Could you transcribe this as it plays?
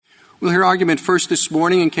We'll hear argument first this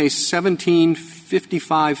morning in Case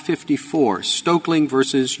 17-5554, Stoeckling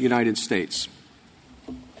versus United States.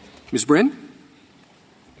 Ms. Brin?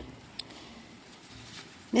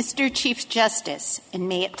 Mr. Chief Justice, and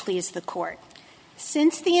may it please the Court,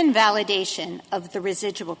 since the invalidation of the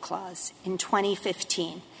residual clause in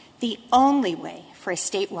 2015, the only way for a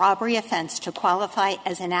state robbery offense to qualify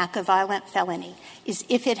as an act of violent felony is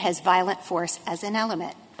if it has violent force as an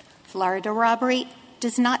element. Florida robbery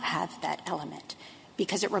does not have that element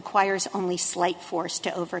because it requires only slight force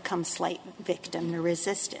to overcome slight victim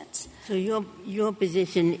resistance. So your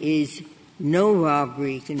position is no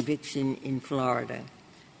robbery conviction in Florida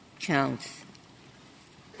counts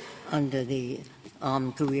under the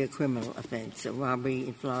Armed Career Criminal Offense. So robbery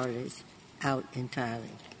in Florida is out entirely.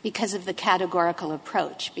 Because of the categorical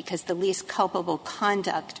approach, because the least culpable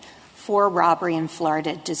conduct for robbery in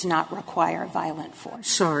Florida does not require violent force.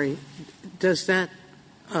 Sorry, does that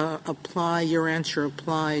your answer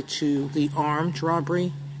apply to the armed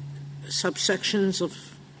robbery subsections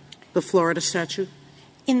of the Florida statute?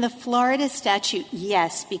 In the Florida statute,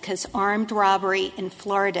 yes, because armed robbery in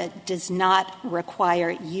Florida does not require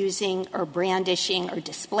using or brandishing or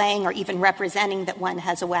displaying or even representing that one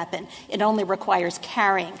has a weapon. It only requires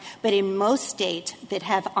carrying. But in most states that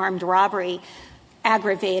have armed robbery,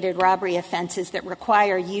 aggravated robbery offenses that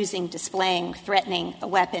require using, displaying, threatening a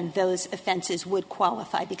weapon, those offenses would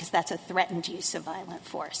qualify because that's a threatened use of violent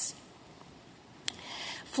force.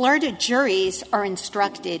 Florida juries are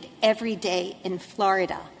instructed every day in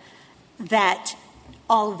Florida that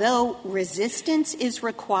although resistance is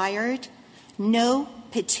required, no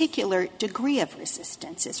particular degree of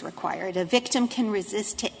resistance is required. A victim can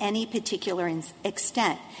resist to any particular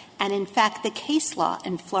extent. And in fact, the case law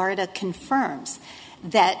in Florida confirms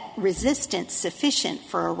that resistance sufficient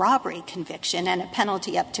for a robbery conviction and a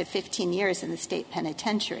penalty up to 15 years in the state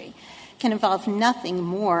penitentiary can involve nothing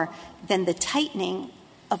more than the tightening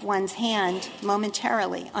of one's hand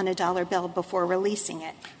momentarily on a dollar bill before releasing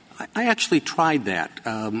it. I actually tried that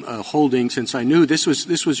holding, since I knew this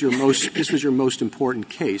was your most important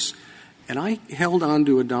case, and I held on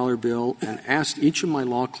to a dollar bill and asked each of my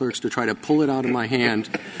law clerks to try to pull it out of my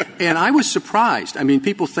hand, and I was surprised. I mean,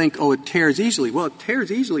 people think, oh, it tears easily. Well, it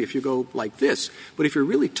tears easily if you go like this, but if you're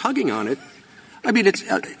really tugging on it, I mean, it's.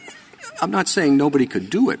 I'm not saying nobody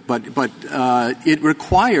could do it, but it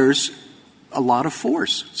requires a lot of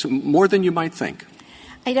force, so more than you might think.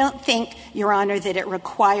 I don't think, Your Honor, that it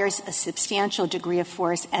requires a substantial degree of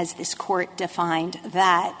force as this Court defined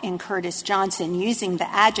that in Curtis Johnson, using the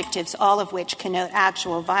adjectives, all of which connote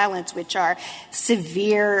actual violence, which are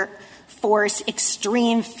severe force,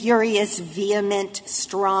 extreme, furious, vehement,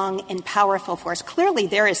 strong, and powerful force. Clearly,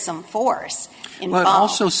 there is some force involved. Well, it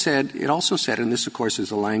also said, and this, of course, is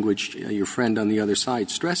the language your friend on the other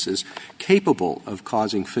side stresses, capable of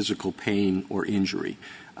causing physical pain or injury.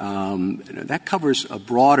 That covers a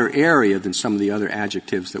broader area than some of the other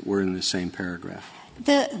adjectives that were in the same paragraph.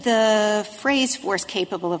 The phrase force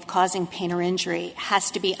capable of causing pain or injury has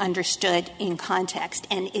to be understood in context,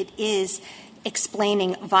 and it is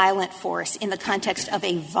explaining violent force in the context of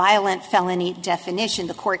a violent felony definition.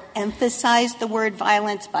 The Court emphasized the word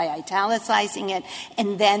violence by italicizing it,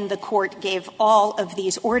 and then the Court gave all of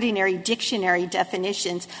these ordinary dictionary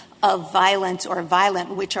definitions of violence or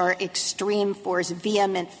violent, which are extreme force,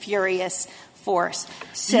 vehement, furious force.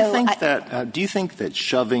 So do you think that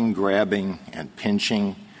shoving, grabbing, and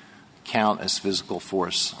pinching count as physical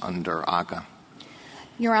force under ACCA?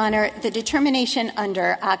 Your Honor, the determination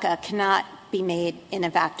under ACCA cannot be made in a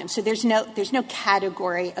vacuum. So there's no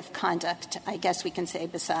category of conduct, I guess we can say,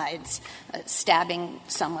 besides stabbing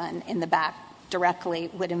someone in the back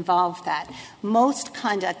directly would involve that. Most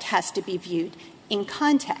conduct has to be viewed in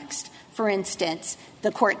context. For instance,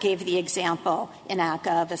 the Court gave the example in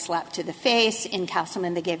ACCA of a slap to the face. In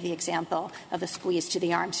Castleman, they gave the example of a squeeze to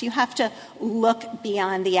the arm. So you have to look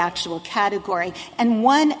beyond the actual category. And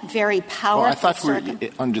one very powerful I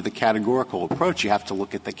thought under the categorical approach, you have to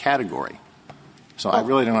look at the category. So I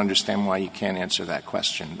really don't understand why you can't answer that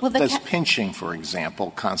question. Well, does pinching, for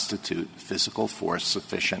example, constitute physical force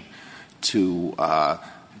sufficient to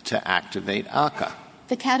activate ACCA?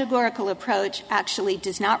 The categorical approach actually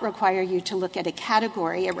does not require you to look at a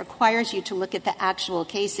category. It requires you to look at the actual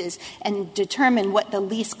cases and determine what the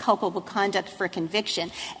least culpable conduct for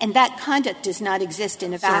conviction. And that conduct does not exist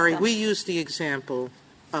in a vacuum. Sorry, we used the example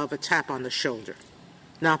of a tap on the shoulder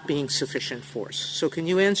not being sufficient force. So can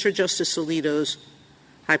you answer Justice Alito's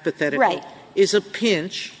hypothetical? Right. Is a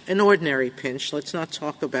pinch, an ordinary pinch, let's not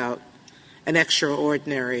talk about an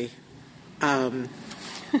extraordinary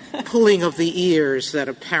pulling of the ears that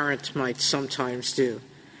a parent might sometimes do.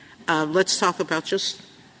 Let's talk about just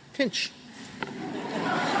pinch.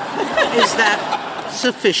 Is that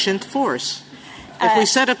sufficient force? If we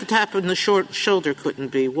set up a tap on the shoulder couldn't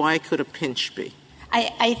be, why could a pinch be?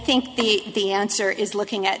 I think the answer is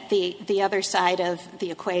looking at the other side of the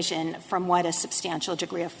equation from what a substantial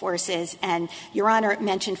degree of force is. And Your Honor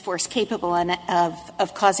mentioned force capable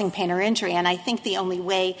of causing pain or injury. And I think the only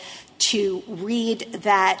way to read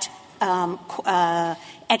that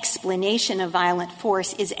explanation of violent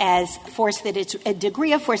force is as force that it's a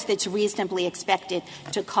degree of force that's reasonably expected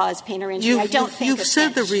to cause pain or injury. I don't think you've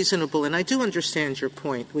said the reasonable, and I do understand your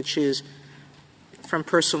point, which is from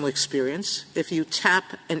personal experience, if you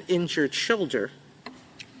tap an injured shoulder,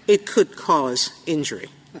 it could cause injury.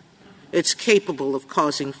 It's capable of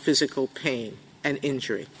causing physical pain and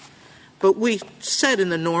injury. But we said in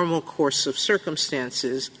the normal course of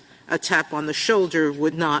circumstances, a tap on the shoulder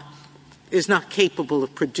is not capable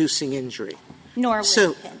of producing injury. Nor would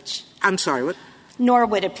a pinch. I'm sorry, what? Nor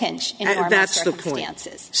would a pinch in normal that's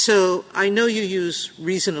circumstances. The point. So I know you use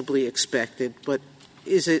reasonably expected, but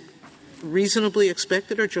is it reasonably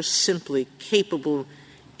expected or just simply capable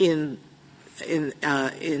in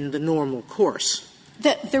the normal course?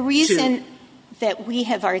 The reason that we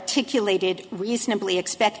have articulated reasonably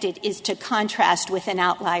expected is to contrast with an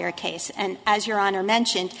outlier case. And as Your Honor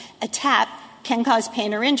mentioned, a tap can cause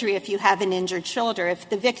pain or injury if you have an injured shoulder, if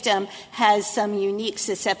the victim has some unique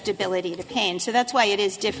susceptibility to pain. So that's why it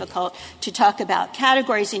is difficult to talk about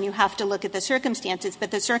categories, and you have to look at the circumstances,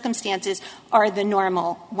 but the circumstances are the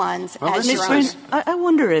normal ones. As Your Honor. I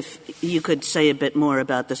wonder if you could say a bit more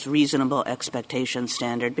about this reasonable expectation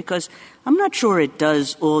standard, because I'm not sure it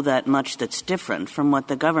does all that much that's different from what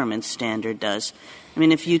the government standard does. I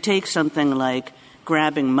mean, if you take something like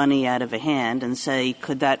grabbing money out of a hand and say,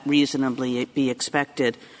 could that reasonably be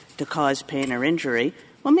expected to cause pain or injury?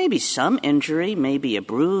 Well, maybe some injury, maybe a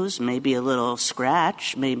bruise, maybe a little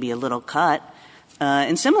scratch, maybe a little cut.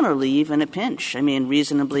 And similarly, even a pinch. I mean,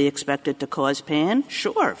 reasonably expected to cause pain?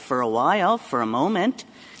 Sure, for a while, for a moment.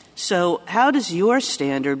 So how does your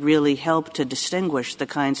standard really help to distinguish the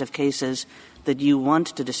kinds of cases that you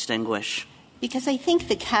want to distinguish? Because I think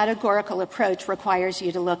the categorical approach requires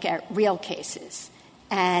you to look at real cases.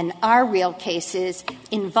 And our real cases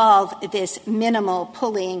involve this minimal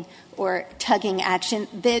pulling or tugging action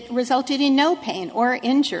that resulted in no pain or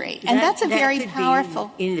injury. And that's a very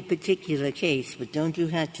powerful. In the particular case, but don't you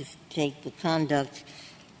have to take the conduct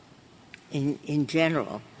in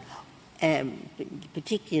general?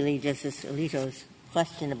 Particularly Justice Alito's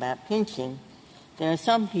question about pinching. There are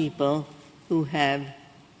some people who have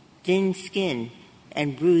thin skin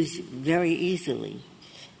and bruise very easily,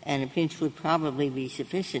 and a pinch would probably be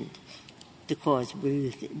sufficient to cause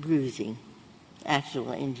bruising,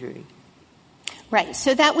 actual injury. Right.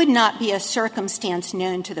 So that would not be a circumstance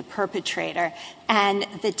known to the perpetrator. And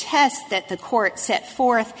the test that the court set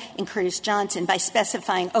forth in Curtis Johnson by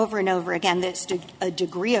specifying over and over again that it's a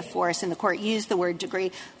degree of force, and the court used the word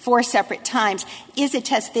degree 4 separate times, is a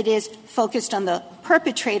test that is focused on the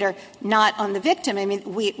perpetrator, not on the victim. I mean,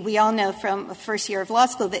 we all know from first year of law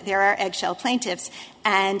school that there are eggshell plaintiffs,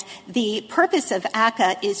 and the purpose of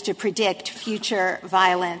ACCA is to predict future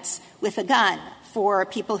violence with a gun. For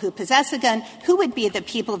people who possess a gun, who would be the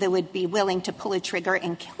people that would be willing to pull a trigger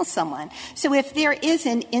and kill someone? So if there is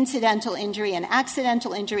an incidental injury, an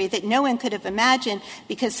accidental injury that no one could have imagined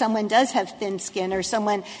because someone does have thin skin or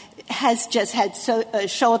someone has just had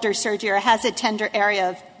shoulder surgery or has a tender area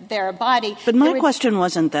of their body. But my question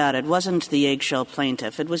wasn't that. It wasn't the eggshell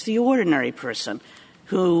plaintiff. It was the ordinary person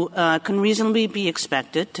who can reasonably be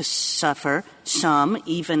expected to suffer some,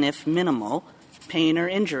 even if minimal, pain or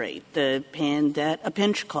injury, the pain that a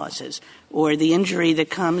pinch causes, or the injury that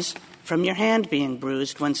comes from your hand being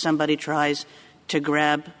bruised when somebody tries to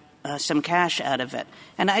grab some cash out of it.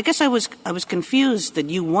 And I guess I was confused that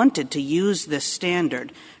you wanted to use this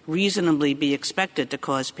standard, reasonably be expected to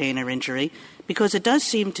cause pain or injury, because it does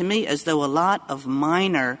seem to me as though a lot of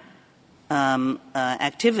minor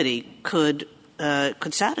activity could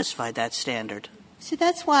satisfy that standard. So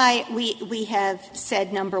that's why we have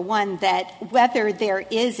said, number one, that whether there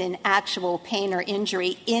is an actual pain or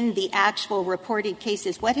injury in the actual reported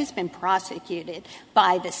cases, what has been prosecuted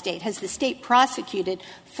by the state? Has the state prosecuted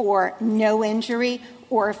for no injury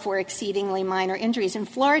or for exceedingly minor injuries? In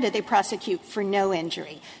Florida, they prosecute for no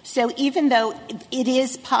injury. So even though it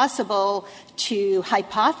is possible to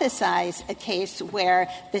hypothesize a case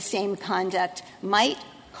where the same conduct might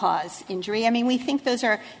cause injury, I mean, we think those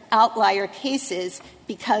are outlier cases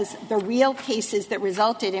because the real cases that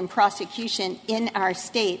resulted in prosecution in our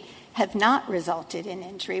state have not resulted in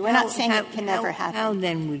injury. We're not saying it can never happen. How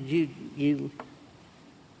then would you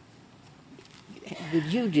would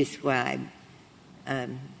you describe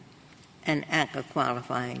an act of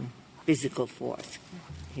qualifying physical force?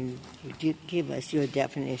 Can you give us your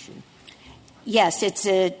definition? Yes, it's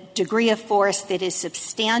a degree of force that is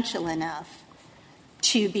substantial enough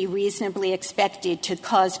to be reasonably expected to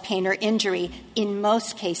cause pain or injury in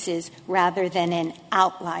most cases rather than an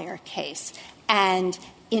outlier case. And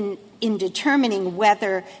in determining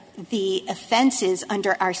whether the offenses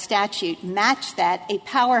under our statute match that, a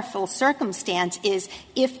powerful circumstance is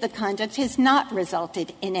if the conduct has not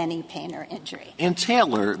resulted in any pain or injury. In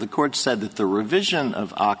Taylor, the Court said that the revision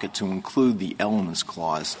of ACCA to include the elements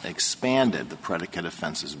clause expanded the predicate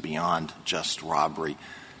offenses beyond just robbery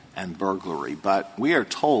and burglary. But we are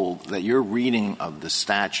told that your reading of the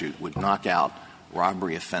statute would knock out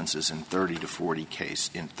robbery offenses in 30 to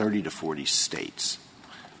 40 states.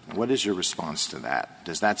 What is your response to that?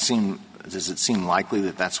 Does it seem likely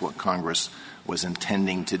that that's what Congress was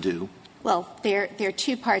intending to do? Well, there are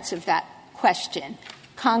two parts of that question.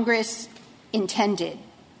 Congress intended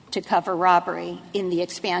to cover robbery in the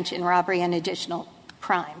expansion, robbery and additional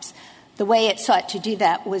crimes. The way it sought to do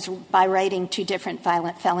that was by writing two different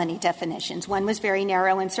violent felony definitions. One was very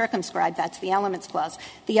narrow and circumscribed. That's the elements clause.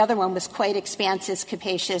 The other one was quite expansive,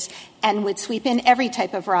 capacious, and would sweep in every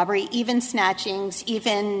type of robbery, even snatchings,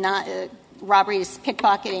 even robberies,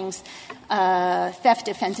 pickpocketings, theft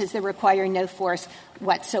offenses that require no force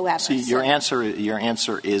whatsoever. See, your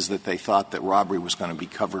answer is that they thought that robbery was going to be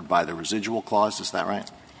covered by the residual clause. Is that right?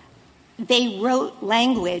 They wrote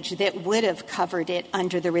language that would have covered it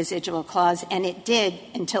under the residual clause, and it did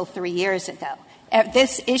until 3 years ago.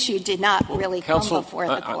 This issue did not really come before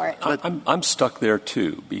the Court. I'm stuck there,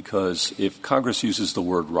 too, because if Congress uses the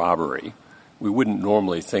word robbery, we wouldn't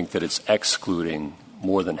normally think that it's excluding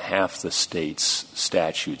more than half the state's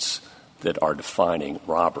statutes that are defining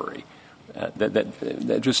robbery.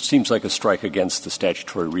 That just seems like a strike against the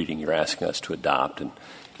statutory reading you're asking us to adopt.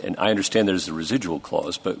 And I understand there's a residual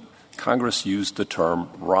clause, but Congress used the term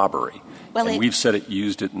robbery. And we've said it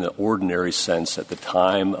used it in the ordinary sense at the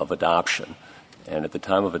time of adoption. And at the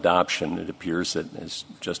time of adoption, it appears that, as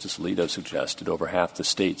Justice Alito suggested, over half the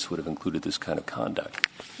states would have included this kind of conduct.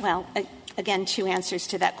 Well, again, two answers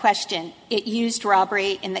to that question. It used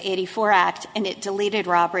robbery in the 84 Act, and it deleted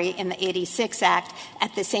robbery in the 86 Act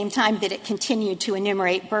at the same time that it continued to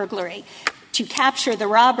enumerate burglary. To capture the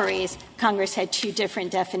robberies, Congress had two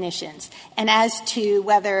different definitions. And as to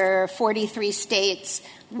whether 43 states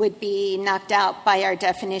would be knocked out by our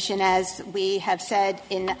definition, as we have said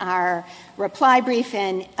in our reply brief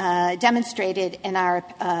and demonstrated in our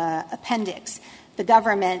appendix, the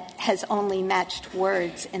government has only matched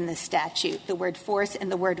words in the statute, the word force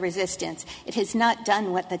and the word resistance. It has not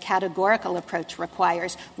done what the categorical approach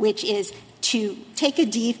requires, which is to take a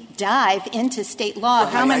deep dive into state law.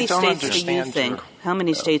 How many states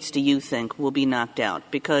do you think will be knocked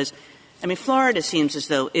out? Because, I mean, Florida seems as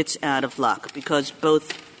though it's out of luck because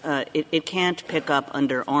both it can't pick up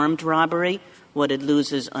under armed robbery what it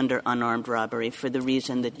loses under unarmed robbery for the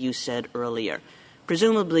reason that you said earlier.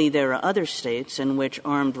 Presumably there are other states in which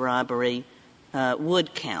armed robbery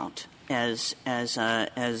would count as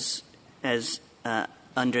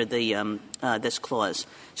under the this clause.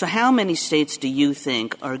 So how many states do you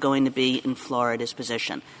think are going to be in Florida's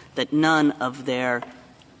position that none of their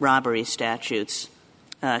robbery statutes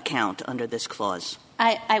count under this clause?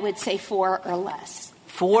 I would say 4 or less.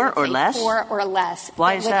 4 or less? 4 or less.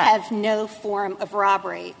 Why is that? Would have no form of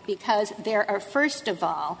robbery because there are, first of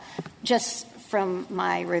all, just from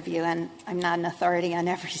my review, and I'm not an authority on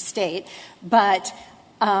every state, but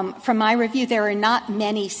from my review, there are not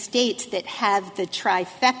many states that have the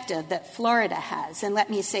trifecta that Florida has. And let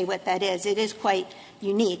me say what that is. It is quite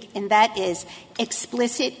unique, and that is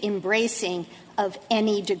explicit embracing of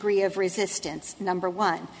any degree of resistance, number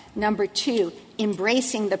one. Number two,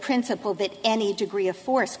 embracing the principle that any degree of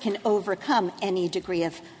force can overcome any degree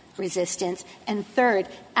of resistance. And third,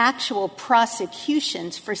 actual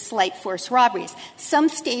prosecutions for slight force robberies. Some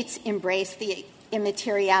states embrace the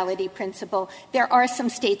immateriality principle. There are some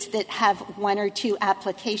states that have 1 or 2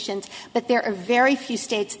 applications, but there are very few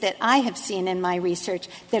states that I have seen in my research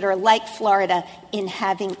that are like Florida in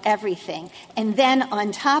having everything. And then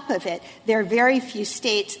on top of it, there are very few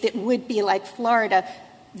states that would be like Florida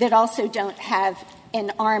that also don't have an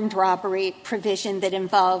armed robbery provision that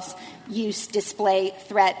involves use, display,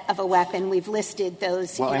 threat of a weapon. We've listed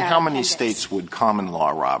those. Well, and how many states would common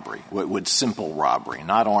law robbery, would simple robbery,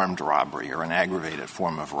 not armed robbery or an aggravated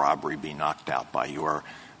form of robbery be knocked out by your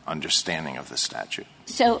understanding of the statute?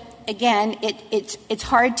 So, again, it's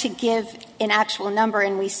hard to give an actual number,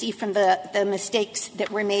 and we see from the mistakes that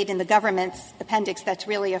were made in the government's appendix that's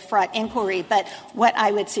really a fraught inquiry. But what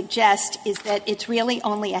I would suggest is that it's really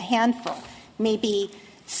only a handful, maybe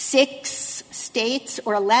 6 states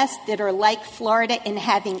or less that are like Florida in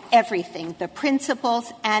having everything, the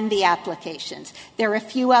principles and the applications. There are a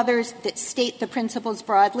few others that state the principles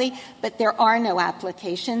broadly, but there are no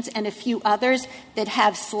applications, and a few others that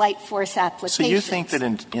have slight force applications. So you think that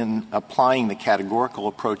in applying the categorical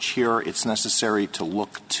approach here, it's necessary to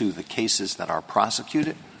look to the cases that are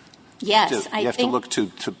prosecuted? Yes. You have to look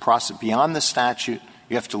to beyond the statute,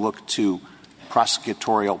 you have to look to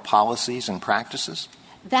prosecutorial policies and practices?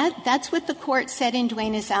 That's what the court said in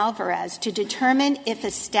Duenas-Alvarez, to determine if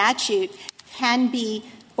a statute can be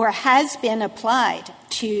or has been applied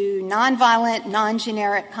to nonviolent,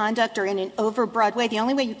 non-generic conduct or in an overbroad way. The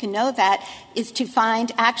only way you can know that is to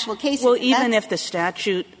find actual cases. Well, even if the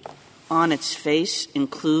statute on its face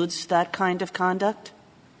includes that kind of conduct?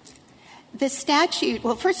 The statute,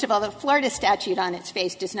 well, first of all, the Florida statute on its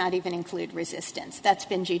face does not even include resistance. That's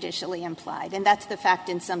been judicially implied, and that's the fact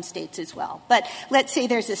in some states as well. But let's say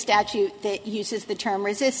there's a statute that uses the term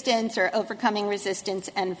resistance or overcoming resistance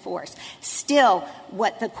and force. Still,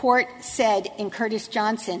 what the court said in Curtis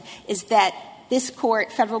Johnson is that this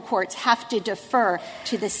court, federal courts, have to defer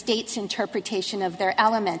to the state's interpretation of their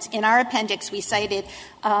elements. In our appendix, we cited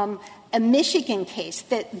a Michigan case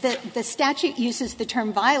that the statute uses the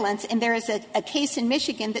term violence, and there is a case in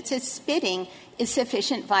Michigan that says spitting is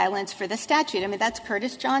sufficient violence for the statute. I mean, that's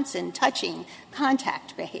Curtis Johnson, touching,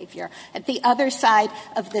 contact behavior. At the other side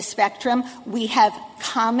of the spectrum, we have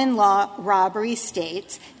common law robbery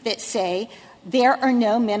states that say there are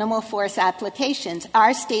no minimal force applications.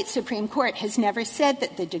 Our state Supreme Court has never said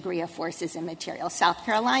that the degree of force is immaterial. South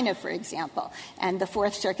Carolina, for example, and the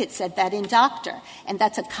Fourth Circuit said that in Doctor. And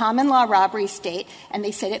that's a common law robbery state, and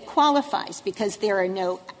they said it qualifies because there are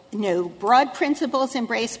no broad principles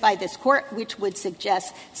embraced by this court which would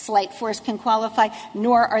suggest slight force can qualify,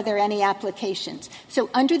 nor are there any applications. So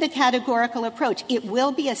under the categorical approach, it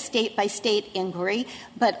will be a state-by-state inquiry,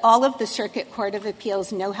 but all of the Circuit Court of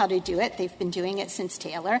Appeals know how to do it. They've been doing it since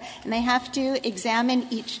Taylor, and they have to examine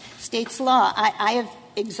each state's law. I have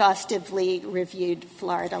exhaustively reviewed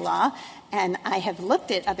Florida law, and I have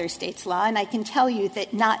looked at other states' law, and I can tell you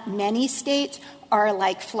that not many states are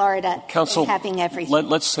like Florida in having everything.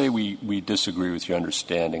 Let's say we disagree with your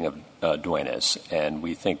understanding of Duenas, and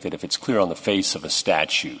we think that if it's clear on the face of a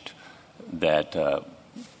statute that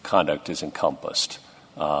conduct is encompassed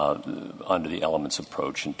under the elements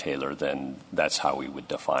approach in Taylor, then that's how we would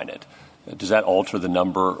define it. Does that alter the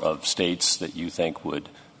number of states that you think would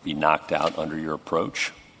be knocked out under your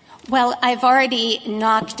approach? Well, I've already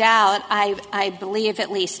knocked out, I believe,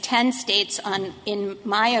 at least 10 states in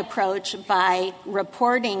my approach by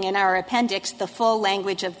reporting in our appendix the full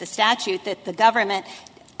language of the statute that the government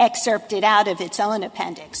excerpted out of its own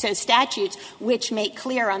appendix. So statutes which make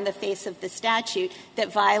clear on the face of the statute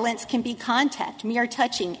that violence can be contact, mere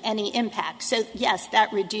touching, any impact. So, yes,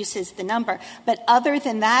 that reduces the number. But other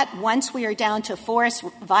than that, once we are down to force,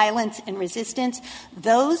 violence, and resistance,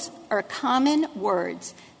 those are common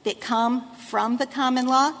words that come from the common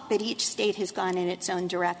law, but each state has gone in its own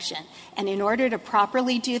direction. And in order to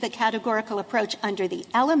properly do the categorical approach under the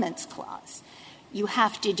elements clause, you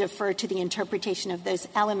have to defer to the interpretation of those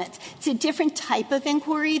elements. It's a different type of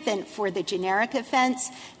inquiry than for the generic offense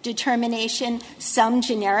determination. Some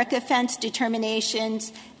generic offense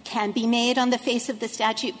determinations can be made on the face of the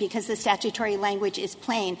statute because the statutory language is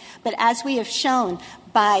plain. But as we have shown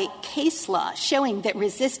by case law, showing that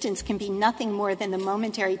resistance can be nothing more than the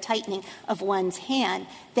momentary tightening of one's hand,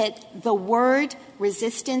 that the word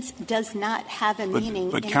resistance does not have a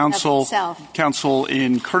meaning in and of itself. Counsel,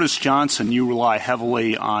 in Curtis Johnson, you rely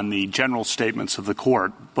heavily on the general statements of the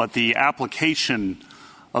court, but the application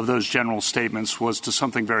of those general statements was to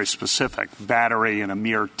something very specific, battery and a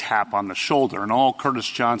mere tap on the shoulder. And all Curtis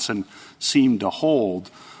Johnson seemed to hold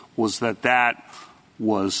was that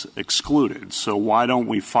was excluded. So why don't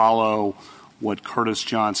we follow what Curtis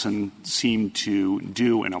Johnson seemed to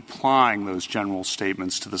do in applying those general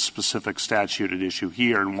statements to the specific statute at issue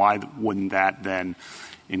here, and why wouldn't that then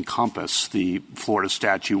encompass the Florida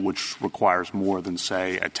statute, which requires more than,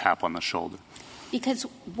 say, a tap on the shoulder? Because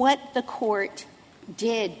what the court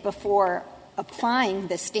did before applying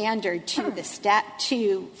the standard to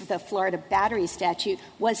the Florida battery statute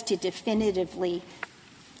was to definitively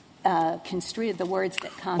construe the words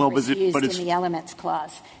that Congress used in the elements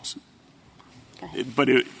clause. But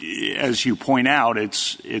as you point out,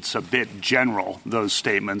 it's a bit general, those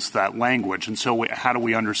statements, that language. And so how do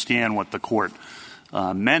we understand what the court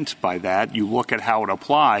meant by that? You look at how it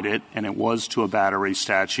applied it, and it was to a battery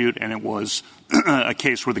statute, and it was a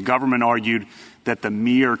case where the government argued that the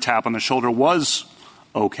mere tap on the shoulder was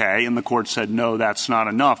okay, and the court said, no, that's not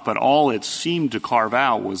enough. But all it seemed to carve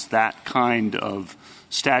out was that kind of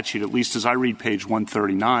statute, at least as I read page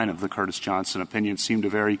 139 of the Curtis Johnson opinion, seemed to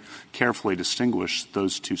very carefully distinguish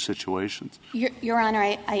those two situations. Your Honor,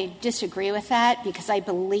 I disagree with that because I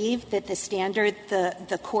believe that the standard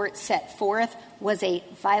the court set forth was a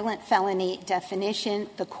violent felony definition.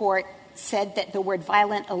 The court said that the word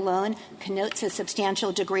violent alone connotes a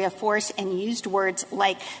substantial degree of force and used words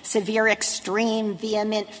like severe, extreme,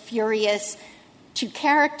 vehement, furious to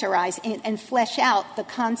characterize and flesh out the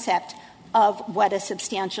concept of what a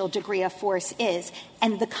substantial degree of force is.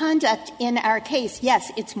 And the conduct in our case,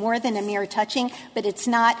 yes, it's more than a mere touching, but it's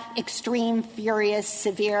not extreme, furious,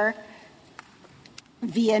 severe,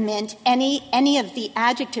 vehement, any of the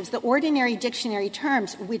adjectives, the ordinary dictionary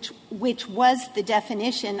terms, which was the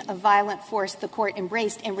definition of violent force the court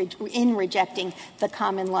embraced in rejecting the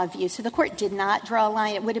common law view. So the court did not draw a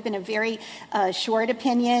line. It would have been a very short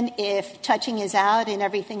opinion if touching is out and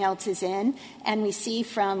everything else is in. And we see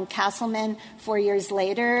from Castleman 4 years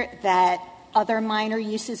later that other minor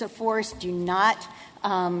uses of force do not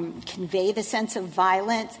convey the sense of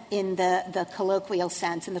violence in the colloquial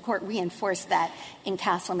sense, and the court reinforced that in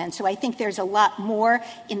Castleman. So I think there's a lot more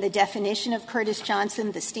in the definition of Curtis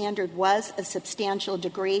Johnson. The standard was a substantial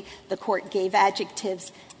degree. The court gave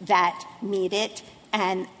adjectives that meet it,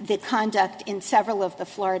 and the conduct in several of the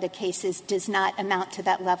Florida cases does not amount to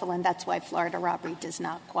that level, and that's why Florida robbery does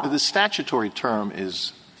not qualify. The statutory term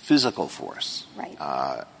is physical force. Right.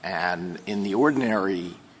 And in the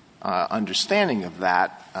ordinary understanding of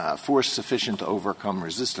that, force sufficient to overcome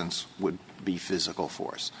resistance would be physical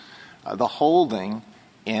force. The holding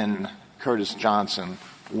in Curtis Johnson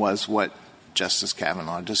was what Justice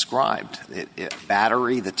Kavanaugh described.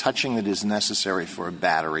 Battery, the touching that is necessary for a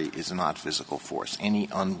battery is not physical force. Any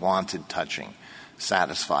unwanted touching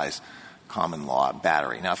satisfies common law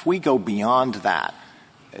battery. Now, if we go beyond that,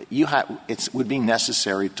 it would be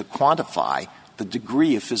necessary to quantify the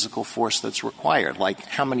degree of physical force that's required, like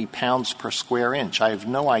how many pounds per square inch. I have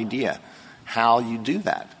no idea how you do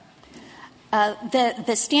that.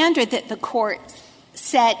 The standard that the court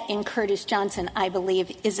set in Curtis Johnson, I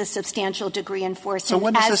believe, is a substantial degree in force. So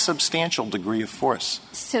what is a substantial degree of force?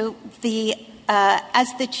 So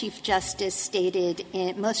as the Chief Justice stated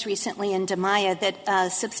most recently in DiMaia, that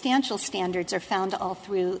substantial standards are found all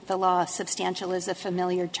through the law. Substantial is a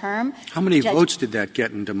familiar term. How many votes did that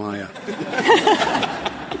get in DiMaia?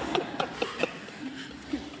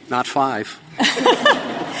 Not 5.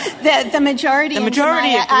 The majority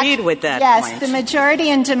agreed with that yes, point. The majority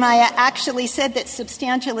in DiMaia actually said that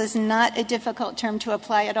substantial is not a difficult term to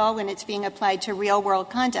apply at all when it's being applied to real-world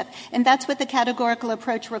conduct. And that's what the categorical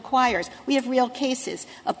approach requires. We have real cases.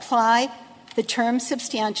 Apply the term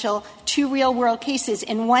substantial to real-world cases.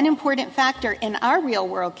 And one important factor in our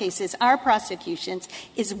real-world cases, our prosecutions,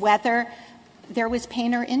 is whether there was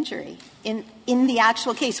pain or injury. In the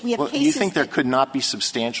actual case, we have cases. Do you think there could not be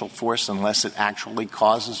substantial force unless it actually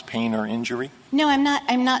causes pain or injury? No,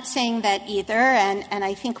 I'm not saying that either. And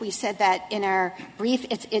I think we said that in our brief.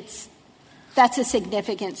 That's a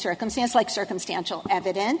significant circumstance, like circumstantial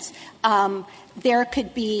evidence. There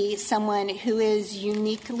could be someone who is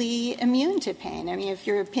uniquely immune to pain. I mean, if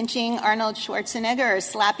you're pinching Arnold Schwarzenegger or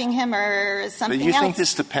slapping him or something else. Do you think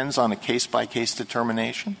this depends on a case-by-case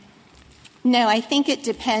determination? No, I think it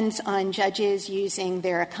depends on judges using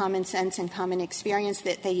their common sense and common experience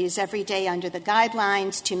that they use every day under the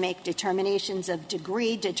guidelines to make determinations of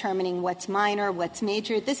degree, determining what's minor, what's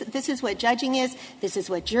major. This is what judging is. This is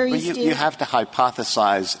what juries do. You have to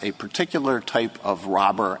hypothesize a particular type of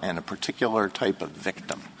robber and a particular type of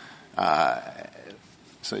victim.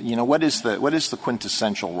 So, what is the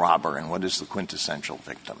quintessential robber and what is the quintessential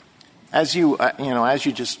victim? As you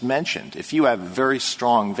just mentioned, if you have a very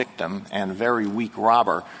strong victim and a very weak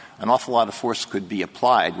robber, an awful lot of force could be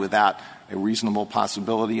applied without a reasonable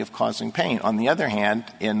possibility of causing pain. On the other hand,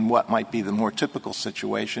 in what might be the more typical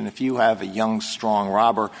situation, if you have a young, strong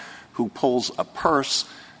robber who pulls a purse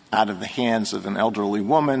out of the hands of an elderly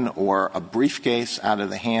woman or a briefcase out of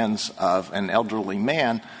the hands of an elderly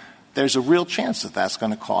man, there's a real chance that that's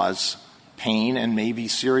going to cause pain and maybe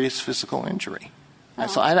serious physical injury.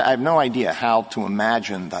 So I have no idea how to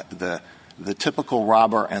imagine the typical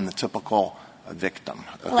robber and the typical victim.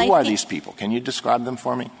 Well, Who are these people? Can you describe them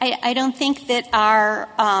for me? I don't think that our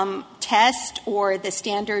test or the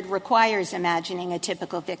standard requires imagining a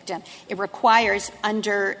typical victim. It requires,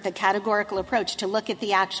 under the categorical approach, to look at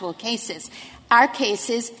the actual cases. Our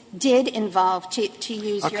cases did involve, to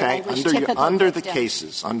use your language, typical under victim. the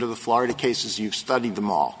cases, under the Florida cases, you've studied them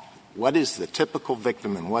all. What is the typical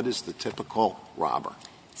victim and what is the typical robber?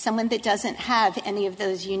 Someone that doesn't have any of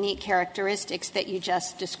those unique characteristics that you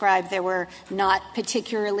just described. They were not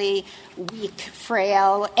particularly weak,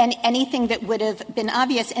 frail, and anything that would have been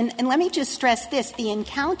obvious. And let me just stress this. The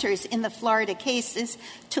encounters in the Florida cases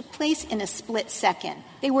took place in a split second.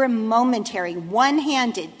 They were momentary,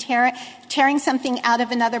 one-handed, tearing something out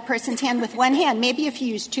of another person's hand with one hand. Maybe if you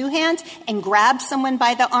use two hands and grab someone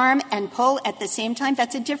by the arm and pull at the same time,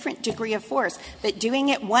 that's a different degree of force. But doing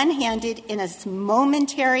it one-handed in a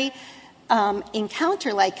momentary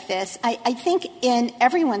encounter like this, I think in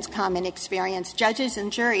everyone's common experience, judges and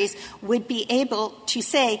juries would be able to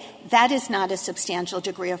say that is not a substantial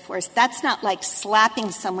degree of force. That's not like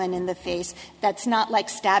slapping someone in the face. That's not like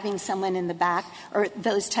stabbing someone in the back or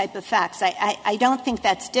those type of facts. I don't think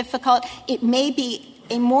that's difficult. It may be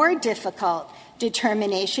a more difficult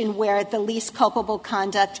determination where the least culpable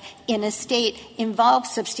conduct in a state involves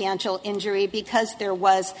substantial injury because there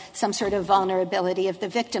was some sort of vulnerability of the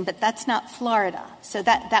victim, but that's not Florida. So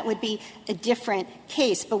that would be a different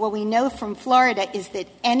case. But what we know from Florida is that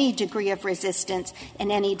any degree of resistance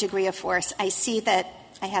and any degree of force, I see that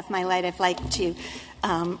I have my light. I'd like to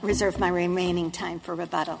reserve my remaining time for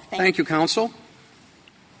rebuttal. Thank you, counsel.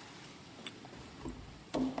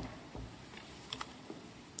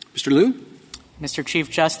 Mr. Liu? Mr. Chief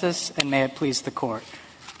Justice, and may it please the Court.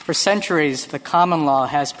 For centuries, the common law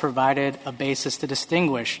has provided a basis to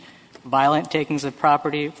distinguish violent takings of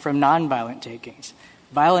property from nonviolent takings.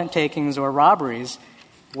 Violent takings or robberies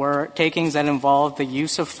were takings that involved the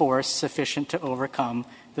use of force sufficient to overcome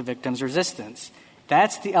the victim's resistance.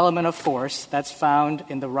 That's the element of force that's found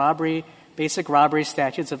in the basic robbery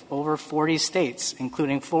statutes of over 40 states,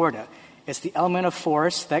 including Florida. It's the element of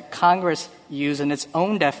force that Congress used in its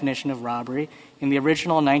own definition of robbery in the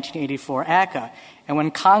original 1984 ACCA. And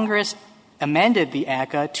when Congress amended the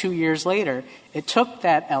ACCA 2 years later, it took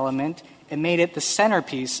that element and made it the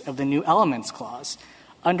centerpiece of the new elements clause.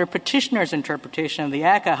 Under petitioner's interpretation of the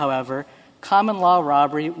ACCA, however, common law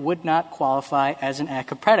robbery would not qualify as an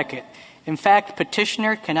ACCA predicate. In fact,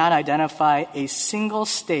 petitioner cannot identify a single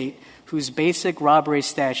state whose basic robbery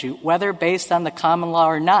statute, whether based on the common law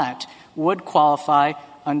or not, would qualify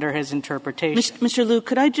under his interpretation. Mr. Liu,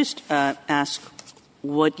 could I just ask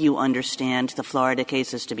what you understand the Florida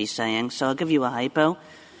cases to be saying? So I'll give you a hypo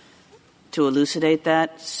to elucidate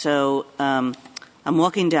that. So I'm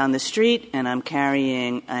walking down the street and I'm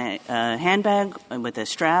carrying a handbag with a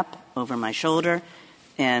strap over my shoulder.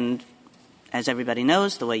 And as everybody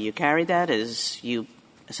knows, the way you carry that is you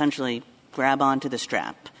essentially grab onto the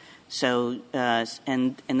strap. So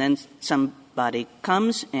and then somebody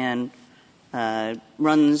comes and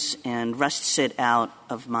runs and wrests it out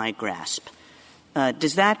of my grasp.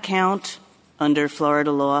 Does that count under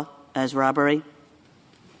Florida law as robbery?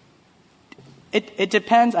 It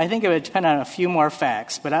depends. I think it would depend on a few more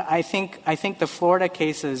facts. But I think the Florida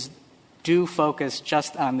cases do focus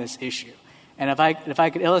just on this issue. And if I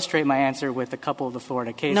could illustrate my answer with a couple of the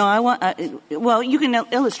Florida cases. No, I want. Well, you can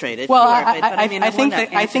illustrate it. Well, sure,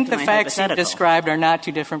 I think the facts you described are not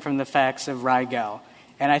too different from the facts of Rigel.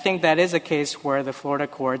 And I think that is a case where the Florida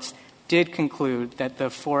courts did conclude that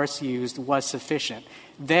the force used was sufficient.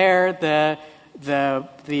 There, the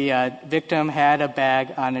victim had a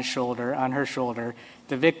bag on her shoulder.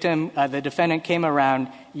 The defendant came around,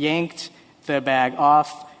 yanked the bag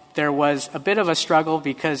off. There was a bit of a struggle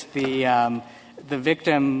because the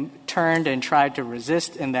victim turned and tried to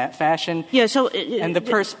resist in that fashion. Yeah. So, and the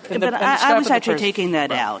person. But I was actually taking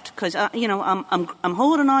that out because I'm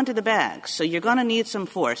holding on to the bag, so you're going to need some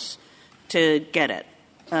force to get it.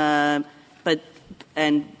 But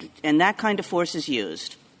that kind of force is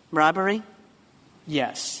used. Robbery?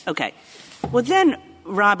 Yes. Okay. Well, then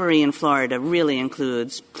robbery in Florida really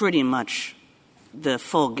includes pretty much the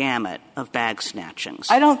full gamut of bag snatchings.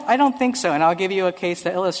 I don't think so, and I'll give you a case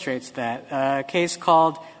that illustrates that. A case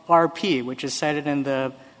called RP, which is cited in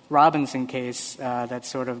the Robinson case, that's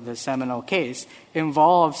sort of the seminal case,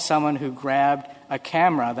 involved someone who grabbed a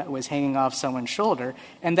camera that was hanging off someone's shoulder,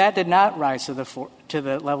 and that did not rise to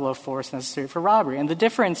the level of force necessary for robbery. And the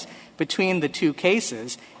difference between the two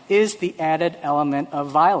cases is the added element of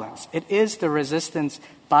violence. It is the resistance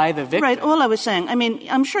by the victim. Right. All I was saying, I mean,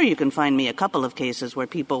 I'm sure you can find me a couple of cases where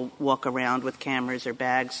people walk around with cameras or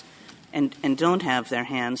bags and don't have their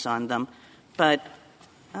hands on them. But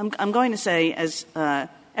I'm going to say, as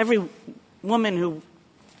every woman who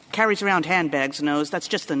carries around handbags knows, that's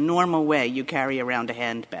just the normal way you carry around a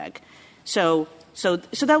handbag. So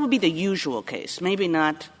that would be the usual case. Maybe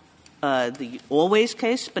not the always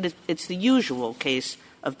case, but it's the usual case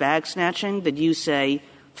of bag snatching that you say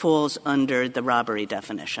falls under the robbery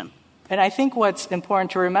definition. And I think what's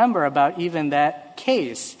important to remember about even that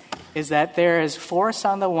case is that there is force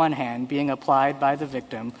on the one hand being applied by the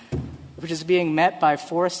victim, which is being met by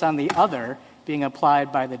force on the other being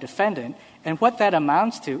applied by the defendant. And what that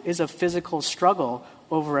amounts to is a physical struggle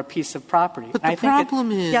over a piece of property. But the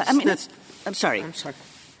problem is I'm sorry.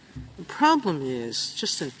 The problem is,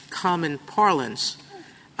 just in common parlance,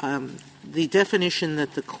 the definition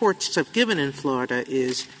that the courts have given in Florida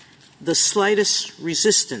is the slightest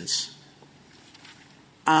resistance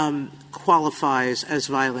qualifies as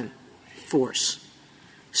violent force.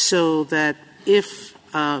 So that if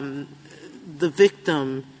the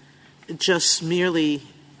victim just merely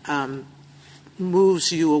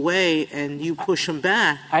moves you away and you push him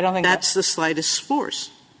back, I don't think that's the slightest force.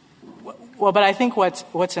 Well, but I think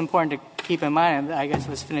what's important to keep in mind, and I guess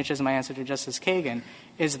this finishes my answer to Justice Kagan,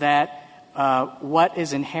 is that what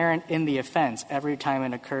is inherent in the offense every time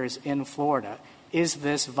it occurs in Florida is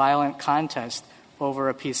this violent contest over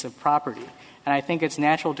a piece of property. And I think it's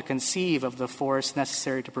natural to conceive of the force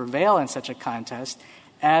necessary to prevail in such a contest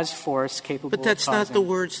as force capable of causing. But that's not the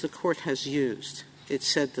words the court has used. It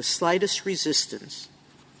said the slightest resistance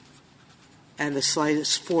and the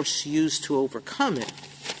slightest force used to overcome it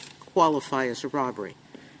qualify as a robbery.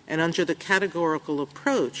 And under the categorical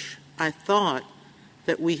approach, I thought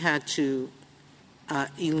that we had to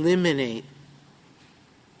eliminate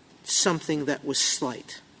something that was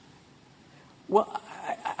slight. Well,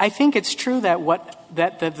 I think it's true that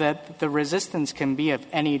the resistance can be of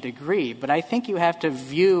any degree, but I think you have to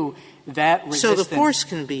view that resistance. So the force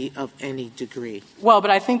can be of any degree. Well, but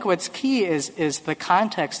I think what's key is the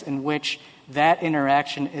context in which that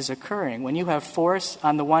interaction is occurring. When you have force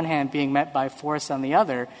on the one hand being met by force on the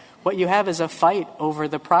other, what you have is a fight over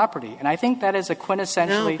the property. And I think that is a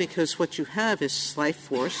quintessentially — No, because what you have is slight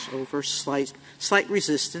force over slight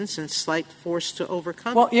resistance and slight force to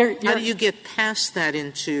overcome. Well, how do you get past that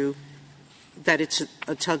into that it's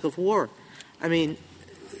a tug of war? I mean,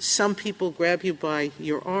 some people grab you by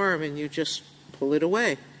your arm and you just pull it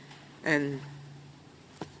away. And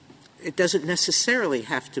it doesn't necessarily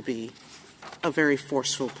have to be a very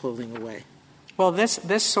forceful pulling away. Well,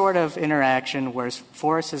 this sort of interaction where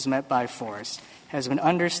force is met by force has been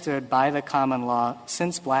understood by the common law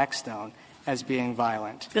since Blackstone as being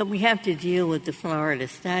violent. But we have to deal with the Florida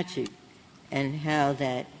statute and how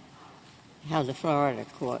the Florida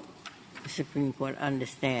court, the Supreme Court,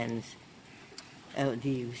 understands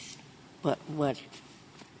what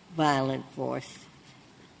violent force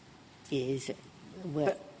is,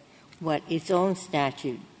 what its own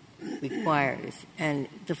statute requires. And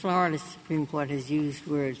the Florida Supreme Court has used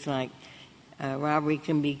words like robbery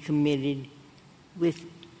can be committed with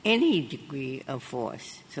any degree of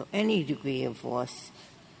force. So any degree of force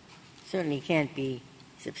certainly can't be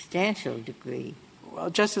substantial degree.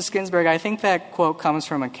 Well, Justice Ginsburg, I think that quote comes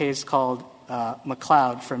from a case called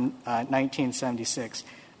McLeod from 1976.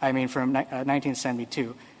 I mean, from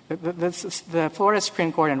 1972. The Florida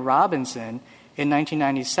Supreme Court in Robinson in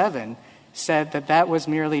 1997 said that was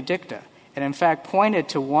merely dicta, and in fact pointed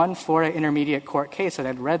to one Florida intermediate court case that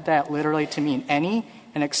had read that literally to mean any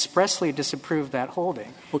and expressly disapproved that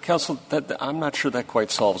holding. Well, counsel, I'm not sure that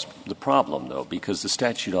quite solves the problem, though, because the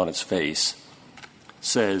statute on its face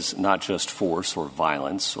says not just force or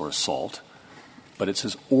violence or assault, but it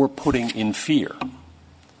says or putting in fear.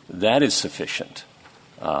 That is sufficient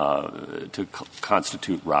to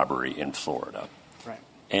constitute robbery in Florida.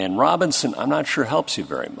 And Robinson, I'm not sure helps you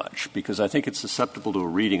very much, because I think it's susceptible to a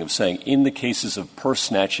reading of saying in the cases of purse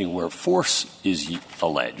snatching where force is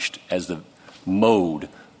alleged as the mode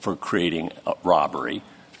for creating a robbery,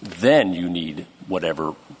 then you need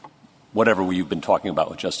whatever you've been talking about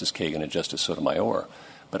with Justice Kagan and Justice Sotomayor.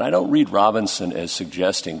 But I don't read Robinson as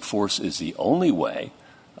suggesting force is the only way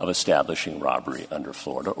of establishing robbery under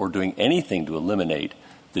Florida or doing anything to eliminate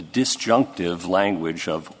the disjunctive language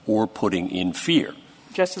of or putting in fear.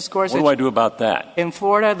 Justice Gorsuch, what do I do about that? In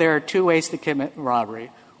Florida, there are two ways to commit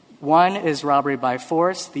robbery. One is robbery by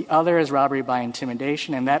force. The other is robbery by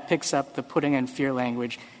intimidation, and that picks up the putting in fear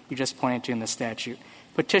language you just pointed to in the statute.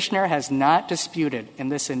 Petitioner has not disputed in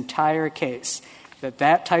this entire case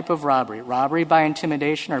that type of robbery by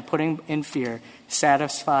intimidation or putting in fear,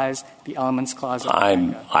 satisfies the Elements Clause of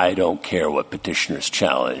ACCA. I don't care what petitioners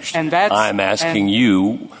challenged. And I'm asking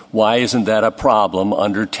you, why isn't that a problem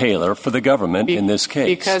under Taylor for the government in this case?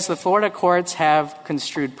 Because the Florida courts have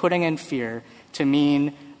construed putting in fear to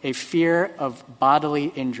mean a fear of bodily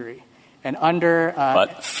injury. And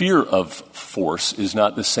but fear of force is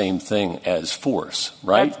not the same thing as force,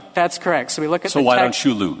 right? That's correct. So we look at So why don't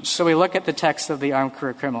you lose? So we look at the text of the Armed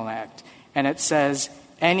Career Criminal Act, and it says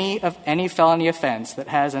any felony offense that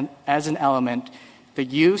has as an element the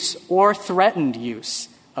use or threatened use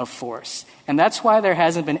of force. And that's why there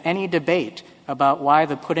hasn't been any debate about why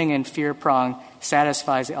the putting in fear prong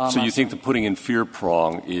satisfies the elements. So you think the putting in fear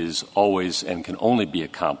prong is always and can only be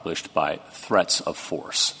accomplished by threats of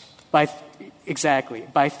force? Exactly.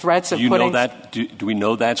 By threats of putting... putting... Know that? Do we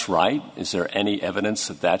know that's right? Is there any evidence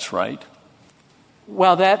that that's right?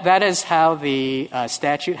 Well, that is how the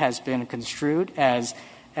statute has been construed as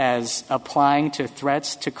applying to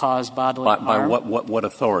threats to cause bodily harm. By what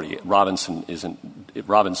authority? Robinson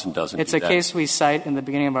doesn't. It's a case we cite in the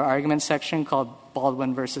beginning of our argument section called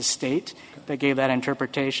Baldwin versus State that gave that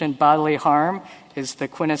interpretation. Bodily harm is the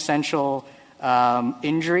quintessential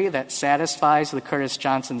injury that satisfies the Curtis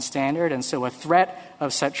Johnson standard, and so a threat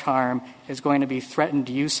of such harm is going to be threatened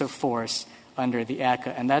use of force under the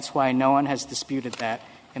ACCA, and that's why no one has disputed that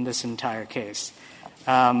in this entire case.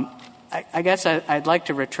 I guess I'd like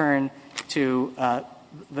to return to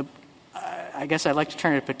the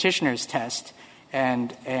petitioner's test.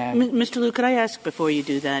 And Mr. Liu, could I ask before you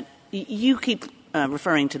do that? You keep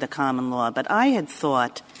referring to the common law, but I had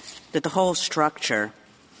thought that the whole structure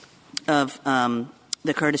of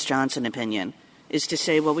the Curtis Johnson opinion is to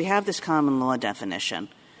say, well, we have this common law definition,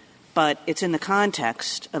 but it's in the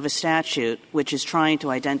context of a statute which is trying to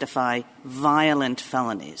identify violent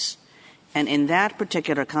felonies. And in that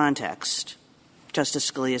particular context, Justice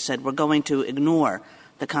Scalia said, we're going to ignore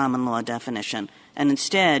the common law definition and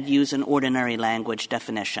instead use an ordinary language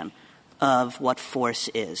definition of what force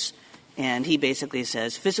is. And he basically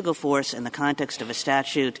says physical force in the context of a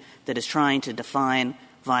statute that is trying to define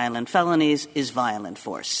violent felonies is violent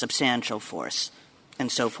force, substantial force,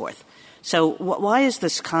 and so forth. So why is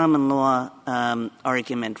this common law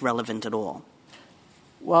argument relevant at all?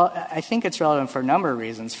 Well, I think it's relevant for a number of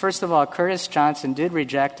reasons. First of all, Curtis Johnson did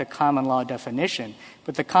reject a common law definition,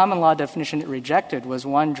 but the common law definition it rejected was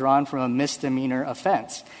one drawn from a misdemeanor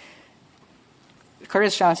offense.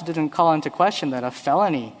 Curtis Johnson didn't call into question that a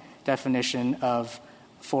felony definition of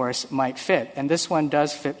force might fit, and this one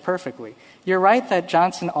does fit perfectly. You're right that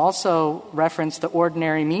Johnson also referenced the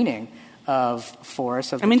ordinary meaning of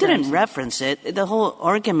force. Didn't reference it. The whole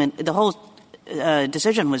argument, the whole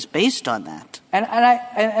decision was based on that.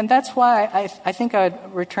 And that's why I think I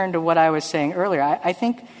would return to what I was saying earlier. I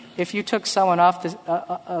think if you took someone off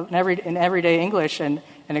in everyday English and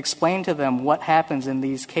explained to them what happens in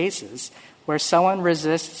these cases where someone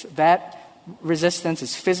resists, that resistance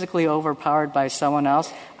is physically overpowered by someone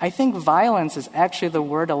else, I think violence is actually the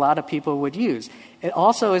word a lot of people would use. It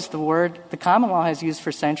also is the word the common law has used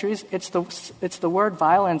for centuries. It's the word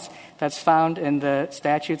violence that's found in the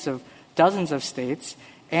statutes of dozens of states,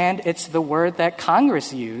 and it's the word that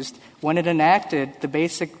Congress used when it enacted the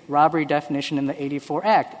basic robbery definition in the 1984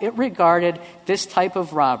 Act. It regarded this type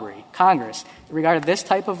of robbery, Congress regarded this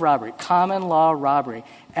type of robbery, common law robbery,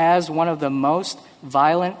 as one of the most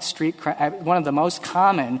one of the most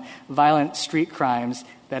common violent street crimes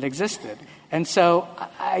that existed. And so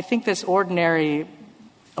I think this ordinary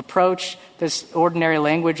approach, this ordinary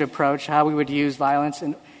language approach, how we would use violence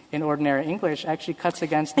in ordinary English actually cuts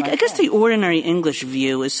against my I guess the ordinary English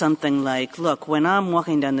view is something like, look, when I'm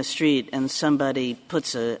walking down the street and somebody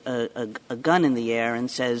puts a gun in the air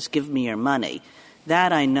and says, give me your money,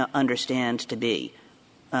 that I understand to be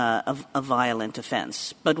a violent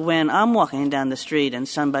offense. But when I'm walking down the street and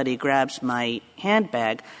somebody grabs my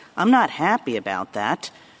handbag, I'm not happy about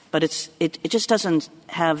that, but it just doesn't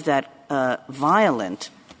have that violent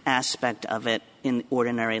aspect of it in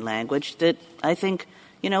ordinary language that I think,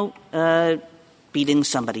 beating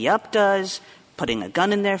somebody up does, putting a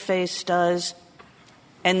gun in their face does.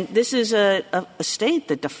 And this is a state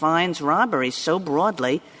that defines robbery so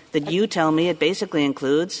broadly that you tell me it basically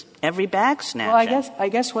includes every bag snatcher. Well, I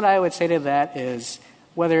guess what I would say to that is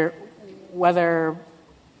what I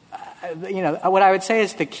would say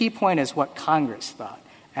is the key point is what Congress thought.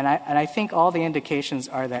 And I think all the indications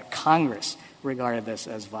are that Congress regarded this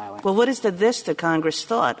as violent. Well, what is this that Congress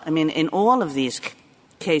thought? I mean, in all of these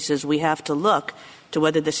cases, we have to look to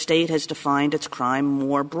whether the state has defined its crime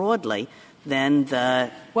more broadly than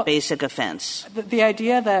the basic offense. The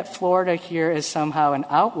idea that Florida here is somehow an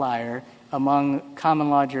outlier among common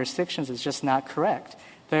law jurisdictions is just not correct.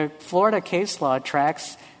 The Florida case law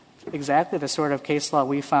tracks exactly the sort of case law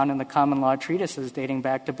we found in the common law treatises dating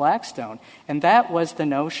back to Blackstone. And that was the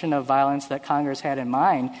notion of violence that Congress had in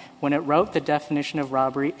mind when it wrote the definition of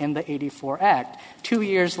robbery in the 84 Act. 2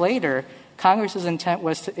 years later, Congress's intent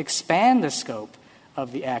was to expand the scope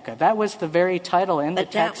of the ACCA. That was the very title in the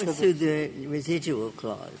text. But that was through the residual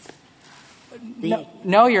clause.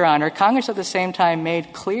 No, Your Honor. Congress at the same time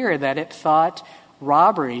made clear that it thought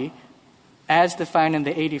robbery, as defined in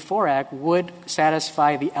the 84 Act, would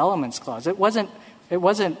satisfy the elements clause. It wasn't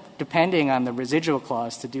depending on the residual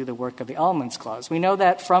clause to do the work of the elements clause. We know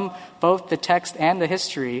that from both the text and the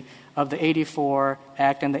history of the 84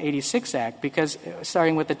 Act and the 86 Act, because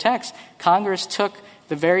starting with the text, Congress took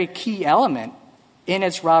the very key element in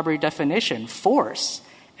its robbery definition, force,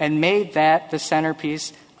 and made that the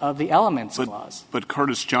centerpiece of the elements clause. But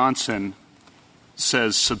Curtis Johnson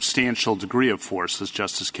says substantial degree of force, as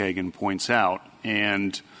Justice Kagan points out.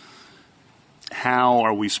 And how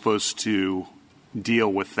are we supposed to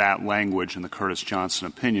deal with that language in the Curtis Johnson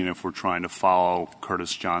opinion if we're trying to follow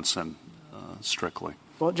Curtis Johnson strictly?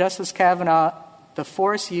 Well, Justice Kavanaugh, the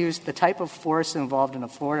force used, the type of force involved in a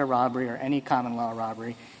Florida robbery or any common law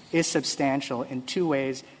robbery is substantial in two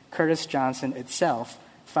ways Curtis Johnson itself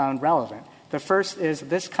found relevant. The first is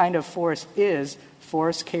this kind of force is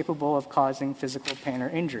force capable of causing physical pain or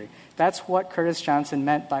injury. That's what Curtis Johnson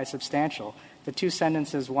meant by substantial. The two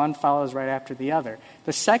sentences, one follows right after the other.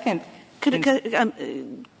 The second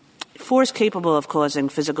force capable of causing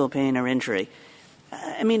physical pain or injury.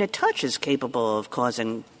 I mean, a touch is capable of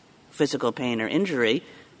causing physical pain or injury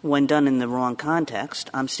when done in the wrong context.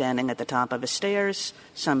 I'm standing at the top of the stairs.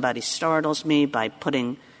 Somebody startles me by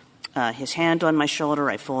putting his hand on my shoulder.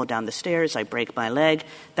 I fall down the stairs. I break my leg.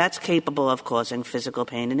 That's capable of causing physical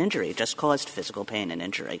pain and injury. It just caused physical pain and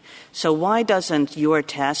injury. So why doesn't your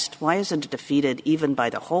test, why isn't it defeated even by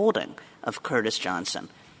the holding of Curtis Johnson,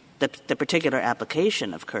 the particular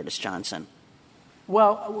application of Curtis Johnson?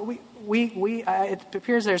 Well, it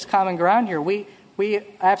appears there's common ground here. We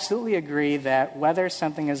absolutely agree that whether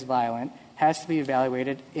something is violent has to be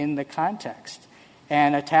evaluated in the context.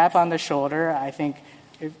 And a tap on the shoulder, I think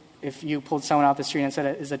if you pulled someone off the street and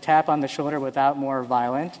said, is a tap on the shoulder without more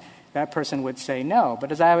violent, that person would say no.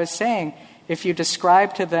 But as I was saying, if you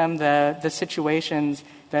describe to them the situations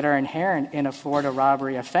that are inherent in a Florida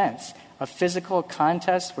robbery offense, a physical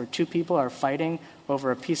contest where two people are fighting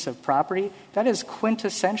over a piece of property, that is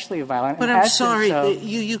quintessentially violent. But I'm sorry,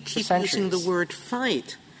 you keep using the word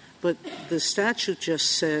fight, but the statute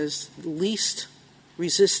just says least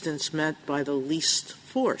resistance met by the least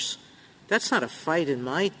force. That's not a fight in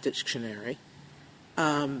my dictionary.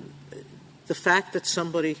 The fact that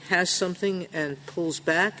somebody has something and pulls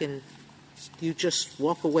back and you just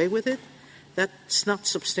walk away with it, that's not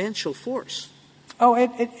substantial force. Oh,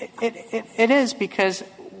 it is, because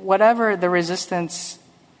whatever the resistance,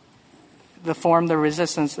 the form the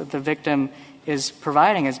resistance that the victim is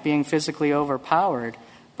providing is being physically overpowered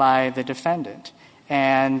by the defendant.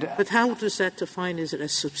 But how does that define is it a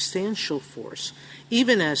substantial force,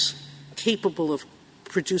 even as capable of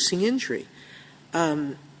producing injury?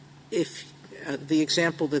 If the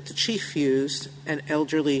example that the Chief used, an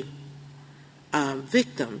elderly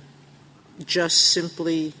victim, just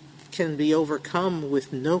simply can be overcome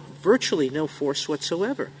with virtually no force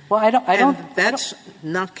whatsoever. Well, that's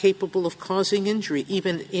not capable of causing injury,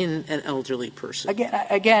 even in an elderly person.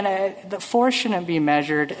 Again, the force shouldn't be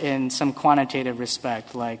measured in some quantitative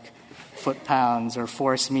respect, like foot-pounds or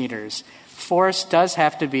force meters. Force does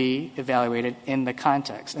have to be evaluated in the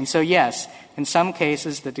context. And so, yes, in some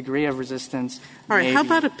cases, the degree of resistance All right, may how be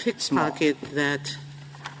about a pickpocket that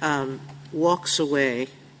walks away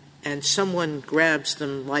and someone grabs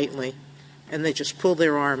them lightly and they just pull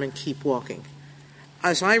their arm and keep walking?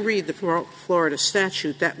 As I read the Florida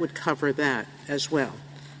statute, that would cover that as well.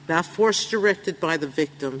 Not force directed by the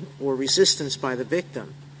victim or resistance by the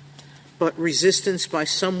victim, but resistance by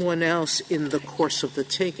someone else in the course of the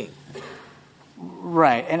taking.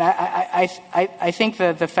 Right. And I think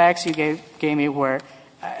that the facts you gave me were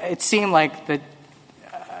it seemed like the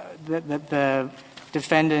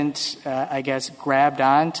defendant, I guess, grabbed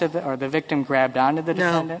onto the victim grabbed onto the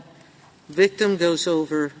defendant? No. Victim goes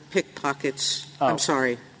over, pickpockets. Oh. I'm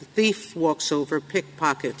sorry. The thief walks over,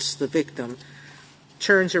 pickpockets the victim,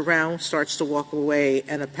 turns around, starts to walk away,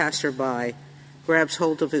 and a passerby grabs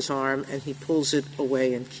hold of his arm and he pulls it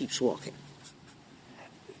away and keeps walking.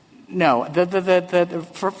 No.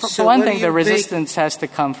 For one thing, the resistance has to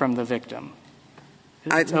come from the victim.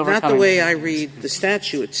 Not the way I read the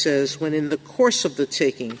statute. It says when in the course of the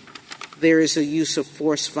taking there is a use of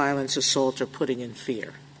force, violence, assault, or putting in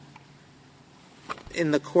fear.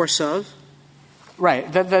 In the course of?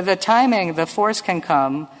 Right. The timing, the force can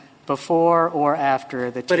come before or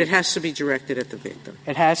after the taking. But it has to be directed at the victim.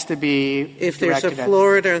 It has to be If there's a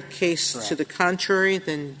Florida case Correct. to the contrary,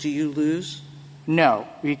 then do you lose? No,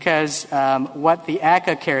 because what the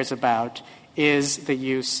ACCA cares about is the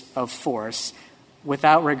use of force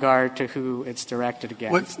without regard to who it's directed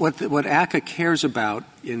against. What ACCA cares about,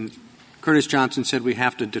 Curtis Johnson said we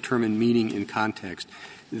have to determine meaning in context.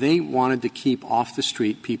 They wanted to keep off the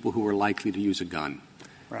street people who were likely to use a gun.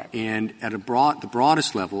 Right. And at the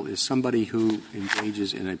broadest level is somebody who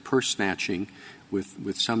engages in a purse snatching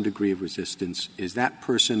with some degree of resistance. Is that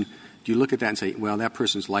person, do you look at that and say, well, that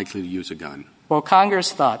person's likely to use a gun? Well,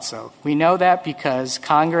 Congress thought so. We know that because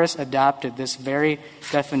Congress adopted this very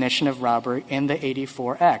definition of robbery in the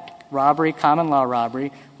 84 Act. Robbery, common law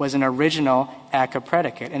robbery, was an original ACCA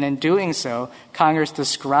predicate. And in doing so, Congress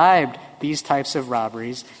described these types of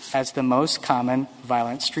robberies as the most common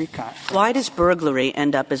violent street crime. Why does burglary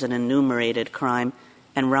end up as an enumerated crime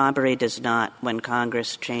and robbery does not when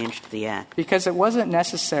Congress changed the Act? Because it wasn't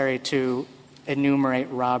necessary to enumerate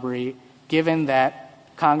robbery, given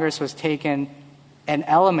that Congress was taking an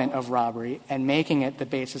element of robbery and making it the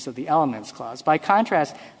basis of the Elements Clause. By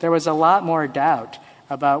contrast, there was a lot more doubt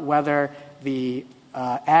about whether the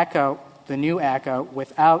ACCA, the new ACCA,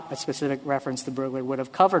 without a specific reference to burglary, would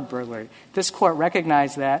have covered burglary. This Court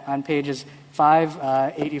recognized that on pages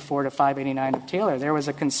 584 to 589 of Taylor. There was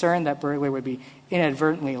a concern that burglary would be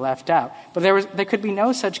inadvertently left out. But there could be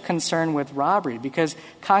no such concern with robbery because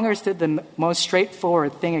Congress did the most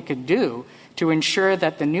straightforward thing it could do to ensure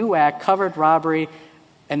that the new Act covered robbery,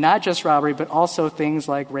 and not just robbery, but also things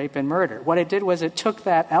like rape and murder. What it did was it took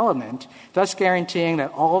that element, thus guaranteeing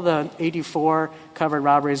that all the 84 covered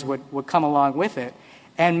robberies would come along with it,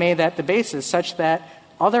 and made that the basis such that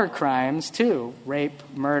other crimes, too, rape,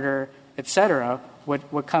 murder, et cetera,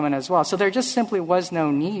 would come in as well. So there just simply was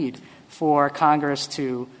no need for Congress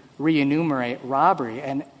to re-enumerate robbery.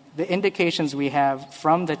 And the indications we have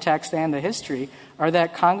from the text and the history are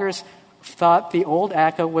that Congress thought the old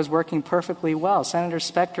ACCA was working perfectly well. Senator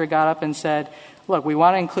Specter got up and said, look, we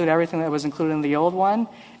want to include everything that was included in the old one,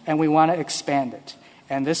 and we want to expand it.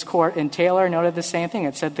 And this Court in Taylor noted the same thing.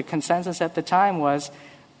 It said the consensus at the time was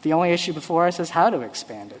the only issue before us is how to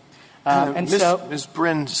expand it. Ms.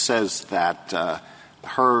 Brin says that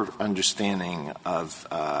her understanding of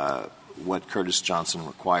what Curtis Johnson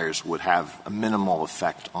requires would have a minimal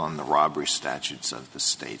effect on the robbery statutes of the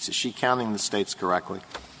states. Is she counting the states correctly?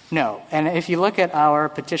 No. And if you look at our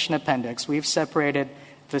petition appendix, we've separated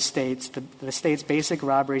the states' basic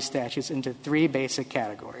robbery statutes into three basic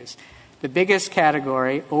categories. The biggest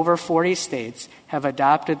category, over 40 states, have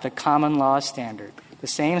adopted the common law standard, the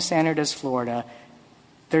same standard as Florida.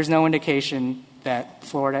 There's no indication that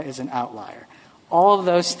Florida is an outlier. All of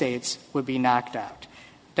those states would be knocked out.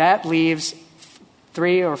 That leaves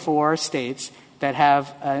 3 or 4 states that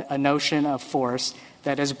have a notion of force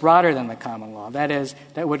that is broader than the common law. That is,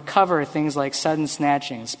 that would cover things like sudden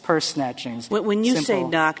snatchings, purse snatchings. When you say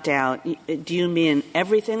knocked out, do you mean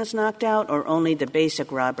everything is knocked out or only the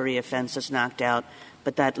basic robbery offense is knocked out,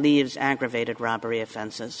 but that leaves aggravated robbery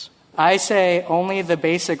offenses? I say only the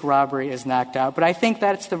basic robbery is knocked out, but I think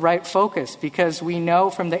that's the right focus because we know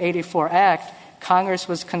from the 84 Act, Congress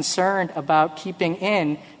was concerned about keeping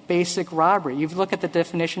in basic robbery. You look at the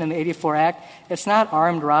definition in the 84 Act, it's not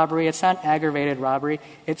armed robbery, it's not aggravated robbery,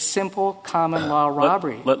 it's simple common law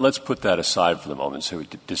robbery. Let's put that aside for the moment so we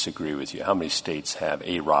disagree with you. How many states have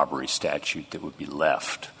a robbery statute that would be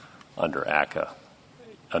left under ACCA,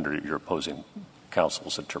 under your opposing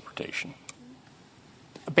counsel's interpretation?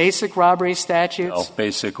 Basic robbery statutes? No,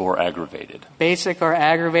 basic or aggravated. Basic or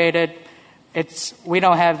aggravated, we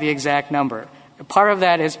don't have the exact number. Part of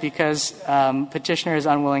that is because petitioner is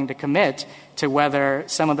unwilling to commit to whether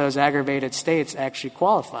some of those aggravated states actually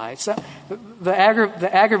qualify. So the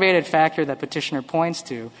aggravated factor that petitioner points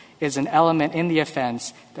to is an element in the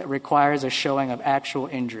offense that requires a showing of actual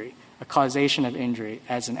injury, a causation of injury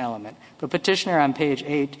as an element. But petitioner on page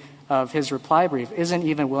 8 of his reply brief isn't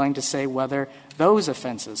even willing to say whether those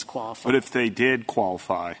offenses qualify. But if they did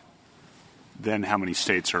qualify, then how many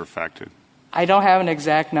states are affected? I don't have an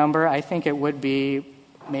exact number. I think it would be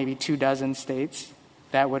maybe 24 states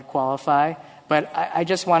that would qualify. But I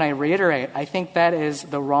just want to reiterate, I think that is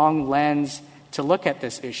the wrong lens to look at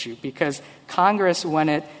this issue because Congress, when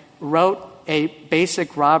it wrote a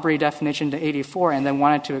basic robbery definition to 84 and then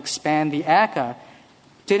wanted to expand the ACCA,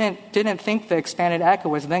 didn't think the expanded ACCA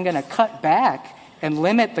was then going to cut back and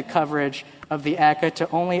limit the coverage of the ACCA to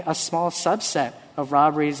only a small subset of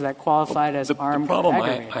robberies that qualified as armed The problem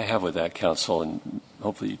aggravated. I have with that, counsel, and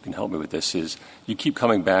hopefully you can help me with this, is you keep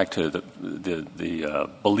coming back to the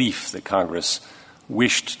belief that Congress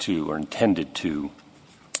wished to or intended to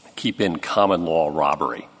keep in common law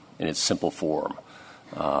robbery in its simple form.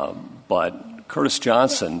 But Curtis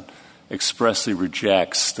Johnson expressly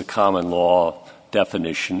rejects the common law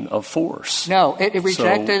definition of force. No, it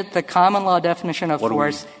rejected the common law definition of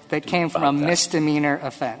force that came from a that? misdemeanor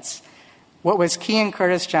offense. What was key in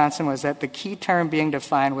Curtis Johnson was that the key term being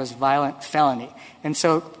defined was violent felony. And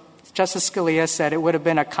so Justice Scalia said it would have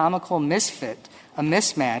been a comical misfit, a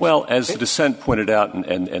mismatch. Well, as the dissent pointed out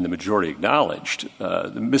and the majority acknowledged,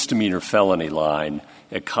 the misdemeanor felony line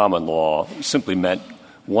at common law simply meant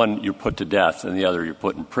one you're put to death and the other you're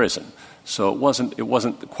put in prison. So it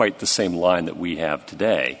wasn't quite the same line that we have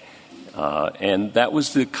today. And that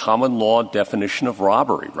was the common law definition of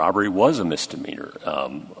robbery. Robbery was a misdemeanor.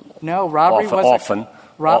 No, robbery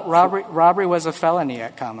Robbery was a felony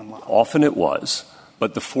at common law. Often it was,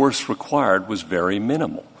 but the force required was very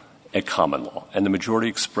minimal at common law. And the majority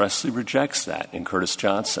expressly rejects that in Curtis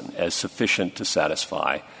Johnson as sufficient to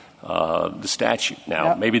satisfy the statute.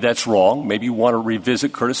 Now, maybe that's wrong. Maybe you want to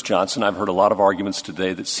revisit Curtis Johnson. I've heard a lot of arguments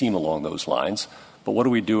today that seem along those lines. But what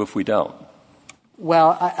do we do if we don't?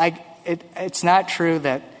 Well, it's not true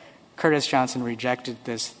that Curtis Johnson rejected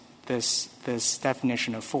this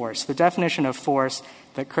definition of force. The definition of force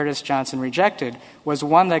that Curtis Johnson rejected was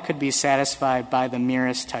one that could be satisfied by the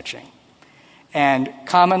merest touching.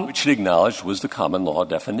 Which it acknowledged was the common law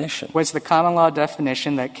definition. Was the common law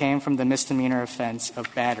definition that came from the misdemeanor offense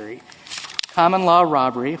of battery. Common law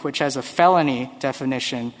robbery, which has a felony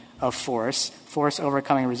definition of force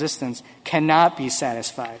overcoming resistance, cannot be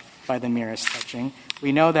satisfied by the merest touching.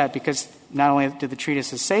 We know that because not only did the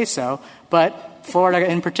treatises say so, but Florida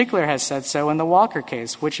in particular has said so in the Walker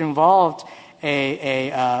case, which involved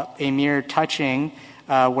a mere touching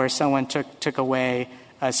where someone took away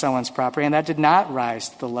someone's property, and that did not rise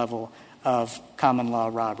to the level of common law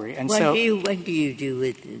robbery. And what do you do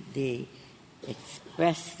with the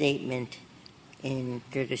express statement in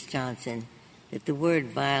Curtis Johnson that the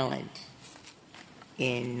word violent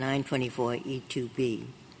in 924E2B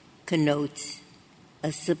connotes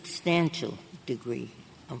a substantial degree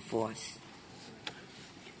of force?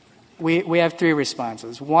 We have three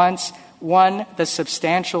responses. One, the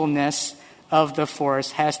substantialness of the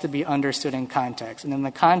force has to be understood in context. And in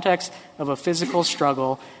the context of a physical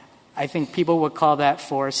struggle, I think people would call that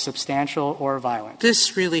force substantial or violent.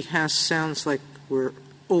 This really sounds like we're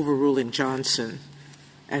overruling Johnson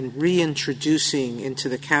and reintroducing into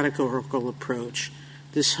the categorical approach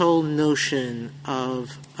this whole notion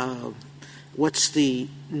of what's the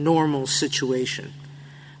normal situation.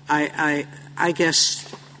 I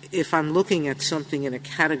guess if I'm looking at something in a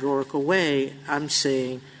categorical way, I'm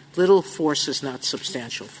saying little force is not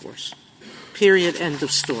substantial force. Period. End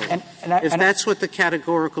of story. If that's what the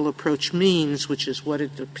categorical approach means, which is what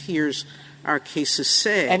it appears our cases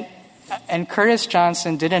say. And Curtis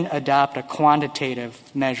Johnson didn't adopt a quantitative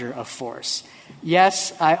measure of force.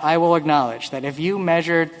 Yes, I will acknowledge that if you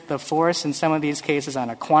measured the force in some of these cases on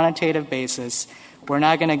a quantitative basis, we're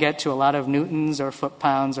not going to get to a lot of newtons or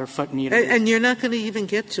foot-pounds or foot-meters. And you're not going to even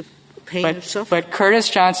get to pain or suffering. But Curtis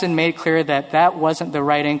Johnson made clear that that wasn't the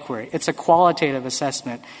right inquiry. It's a qualitative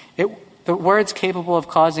assessment. The words capable of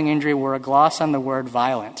causing injury were a gloss on the word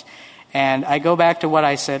violent. And I go back to what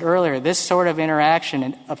I said earlier. This sort of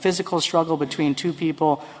interaction, a physical struggle between two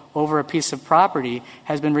people over a piece of property,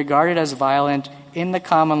 has been regarded as violent in the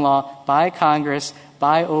common law by Congress,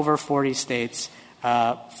 by over 40 states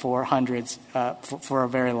for a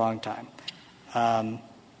very long time.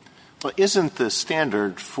 Well, isn't the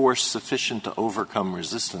standard force sufficient to overcome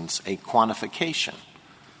resistance a quantification?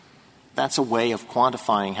 That's a way of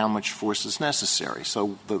quantifying how much force is necessary.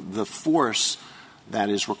 So the force that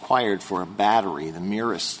is required for a battery, the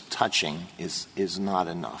merest touching, is not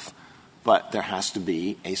enough. But there has to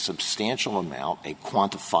be a substantial amount, a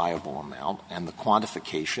quantifiable amount, and the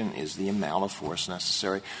quantification is the amount of force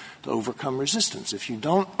necessary to overcome resistance. If you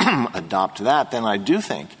don't adopt that, then I do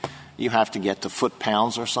think you have to get to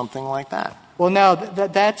foot-pounds or something like that. Well, no,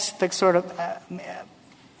 that's the sort of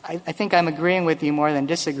I think I'm agreeing with you more than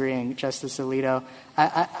disagreeing, Justice Alito.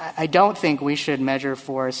 I don't think we should measure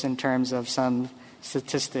force in terms of some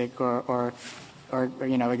statistic or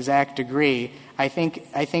exact degree. I think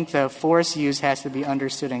the force used has to be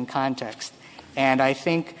understood in context. And I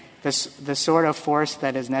think the sort of force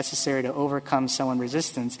that is necessary to overcome someone's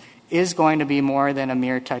resistance is going to be more than a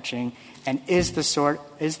mere touching. and is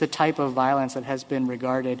the type of violence that has been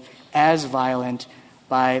regarded as violent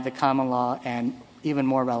by the common law and even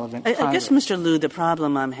more relevant Congress. I guess, Mr. Liu, the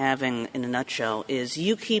problem I'm having in a nutshell is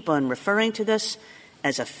you keep on referring to this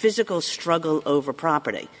as a physical struggle over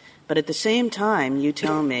property. But at the same time, you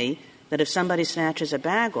tell me that if somebody snatches a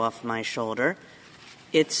bag off my shoulder,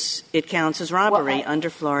 it counts as robbery under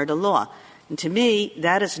Florida law. And to me,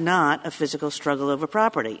 that is not a physical struggle over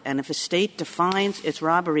property. And if a state defines its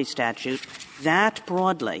robbery statute that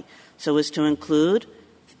broadly so as to include,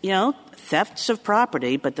 thefts of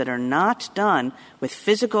property, but that are not done with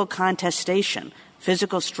physical contestation,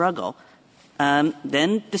 physical struggle,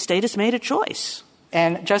 then the state has made a choice.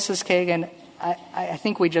 And, Justice Kagan, I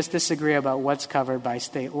think we just disagree about what's covered by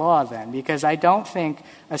state law then, because I don't think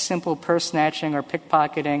a simple purse snatching or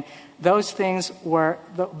pickpocketing, those things were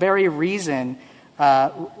the very reason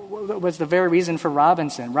for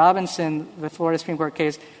Robinson. Robinson, the Florida Supreme Court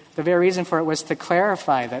case, the very reason for it was to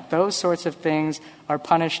clarify that those sorts of things are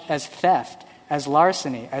punished as theft, as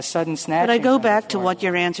larceny, as sudden snatching. But I go back to what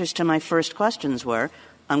your answers to my first questions were.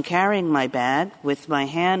 I'm carrying my bag with my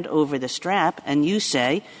hand over the strap, and you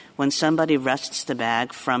say when somebody wrests the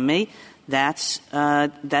bag from me, that's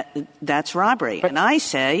robbery. And I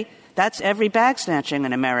say that's every bag snatching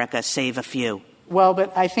in America, save a few. Well,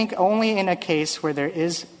 but I think only in a case where there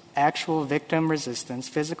is actual victim resistance,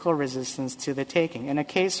 physical resistance to the taking. In a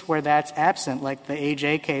case where that's absent, like the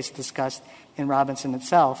AJ case discussed in Robinson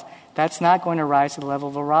itself, that's not going to rise to the level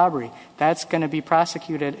of a robbery. That's going to be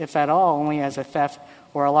prosecuted, if at all, only as a theft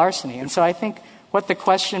or a larceny. And so I think what the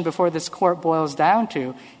question before this Court boils down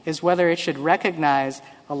to is whether it should recognize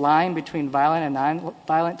a line between violent and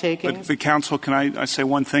nonviolent takings. But counsel, can I say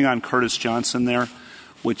one thing on Curtis Johnson there,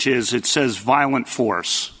 which is it says violent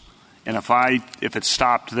force. And if it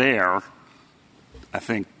stopped there, I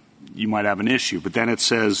think you might have an issue. But then it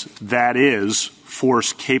says that is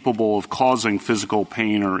force capable of causing physical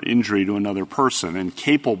pain or injury to another person, and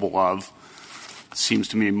capable of seems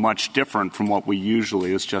to me much different from what we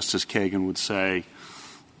usually, as Justice Kagan would say,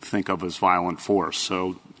 think of as violent force.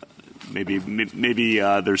 So maybe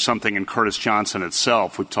there's something in Curtis Johnson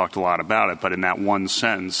itself. We've talked a lot about it, but in that one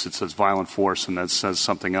sentence it says violent force, and that says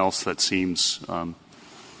something else that seems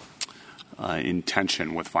in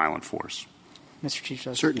tension with violent force. Mr. Chief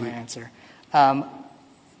Justice, certainly. my answer.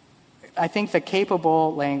 I think the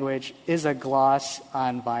capable language is a gloss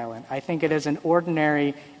on violent. I think it is an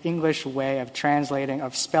ordinary English way of translating,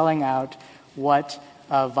 of spelling out what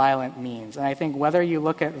violent means. And I think whether you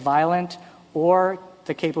look at violent or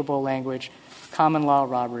the capable language, common law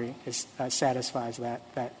robbery satisfies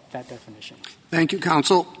that definition. Thank you,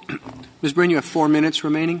 counsel. Ms. Brin, you have 4 minutes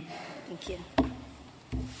remaining. Thank you.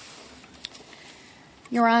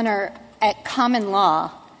 Your Honor, at common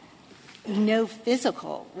law, no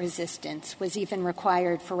physical resistance was even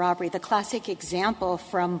required for robbery. The classic example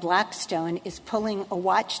from Blackstone is pulling a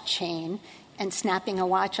watch chain and snapping a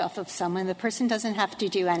watch off of someone. The person doesn't have to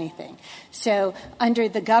do anything. So under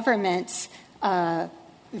the government's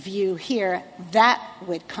view here, that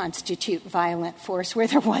would constitute violent force where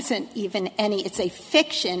there wasn't even any. It's a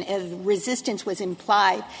fiction. Resistance was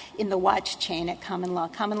implied in the watch chain at common law.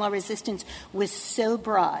 Common law resistance was so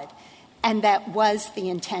broad. And that was the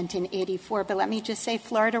intent in 84. But let me just say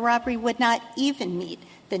Florida robbery would not even meet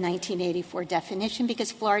the 1984 definition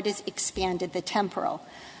because Florida's expanded the temporal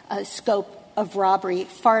scope of robbery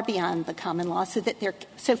far beyond the common law.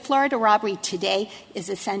 So Florida robbery today is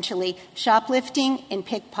essentially shoplifting and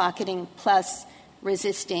pickpocketing plus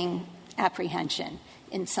resisting apprehension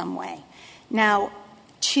in some way. Now,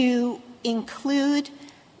 to include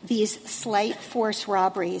these slight force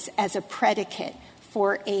robberies as a predicate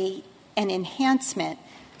for an enhancement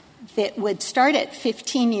that would start at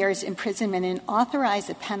 15 years imprisonment and authorize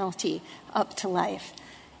a penalty up to life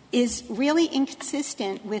is really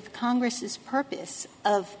inconsistent with Congress's purpose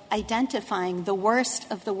of identifying the worst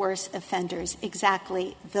of the worst offenders,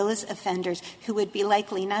 exactly those offenders who would be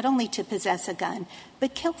likely not only to possess a gun,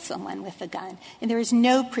 but kill someone with a gun. And there is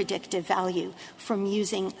no predictive value from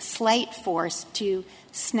using slight force to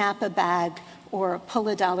snap a bag or pull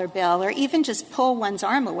a dollar bill, or even just pull one's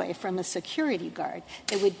arm away from a security guard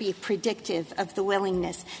that would be predictive of the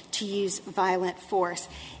willingness to use violent force.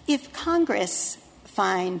 If Congress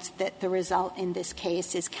finds that the result in this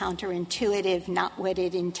case is counterintuitive, not what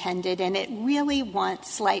it intended, and it really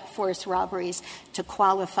wants slight force robberies to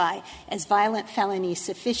qualify as violent felonies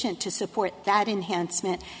sufficient to support that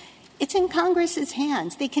enhancement, it's in Congress's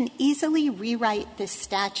hands. They can easily rewrite this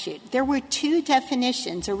statute. There were 2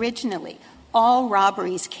 definitions originally, all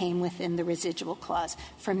robberies came within the residual clause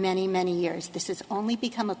for many, many years. This has only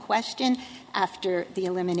become a question after the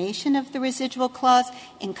elimination of the residual clause,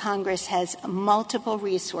 and Congress has multiple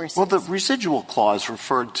resources. Well, the residual clause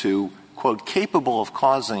referred to, quote, capable of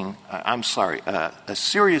causing, a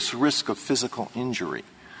serious risk of physical injury.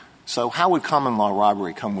 So how would common law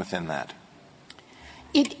robbery come within that?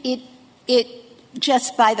 It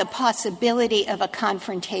just by the possibility of a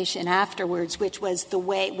confrontation afterwards, which was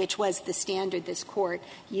the standard this Court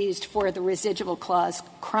used for the residual clause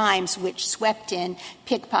crimes, which swept in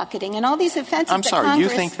pickpocketing and all these offenses. I'm sorry, you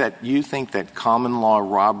think that common law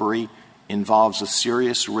robbery involves a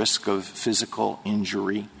serious risk of physical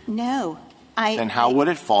injury? No. Then how would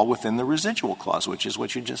it fall within the residual clause, which is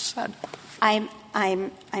what you just said? I'm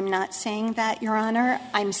not saying that, Your Honor.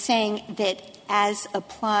 I'm saying that as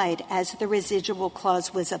applied, as the residual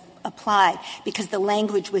clause was applied, because the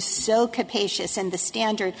language was so capacious and the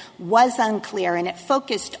standard was unclear and it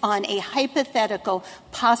focused on a hypothetical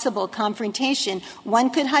possible confrontation, one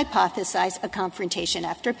could hypothesize a confrontation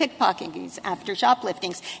after pickpocketings, after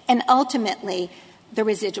shopliftings, and ultimately the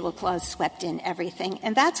residual clause swept in everything.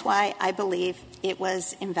 And that's why I believe it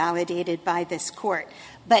was invalidated by this Court.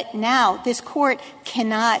 But now this Court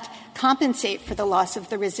cannot compensate for the loss of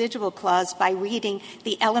the residual clause by reading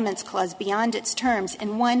the elements clause beyond its terms.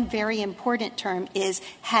 And one very important term is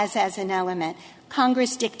has as an element.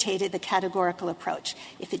 Congress dictated the categorical approach.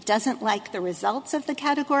 If it doesn't like the results of the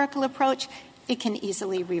categorical approach, it can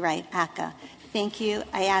easily rewrite ACCA. Thank you.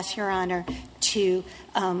 I ask Your Honor to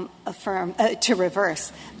to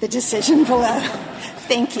reverse the decision below.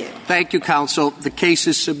 Thank you. Thank you, counsel. The case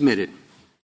is submitted.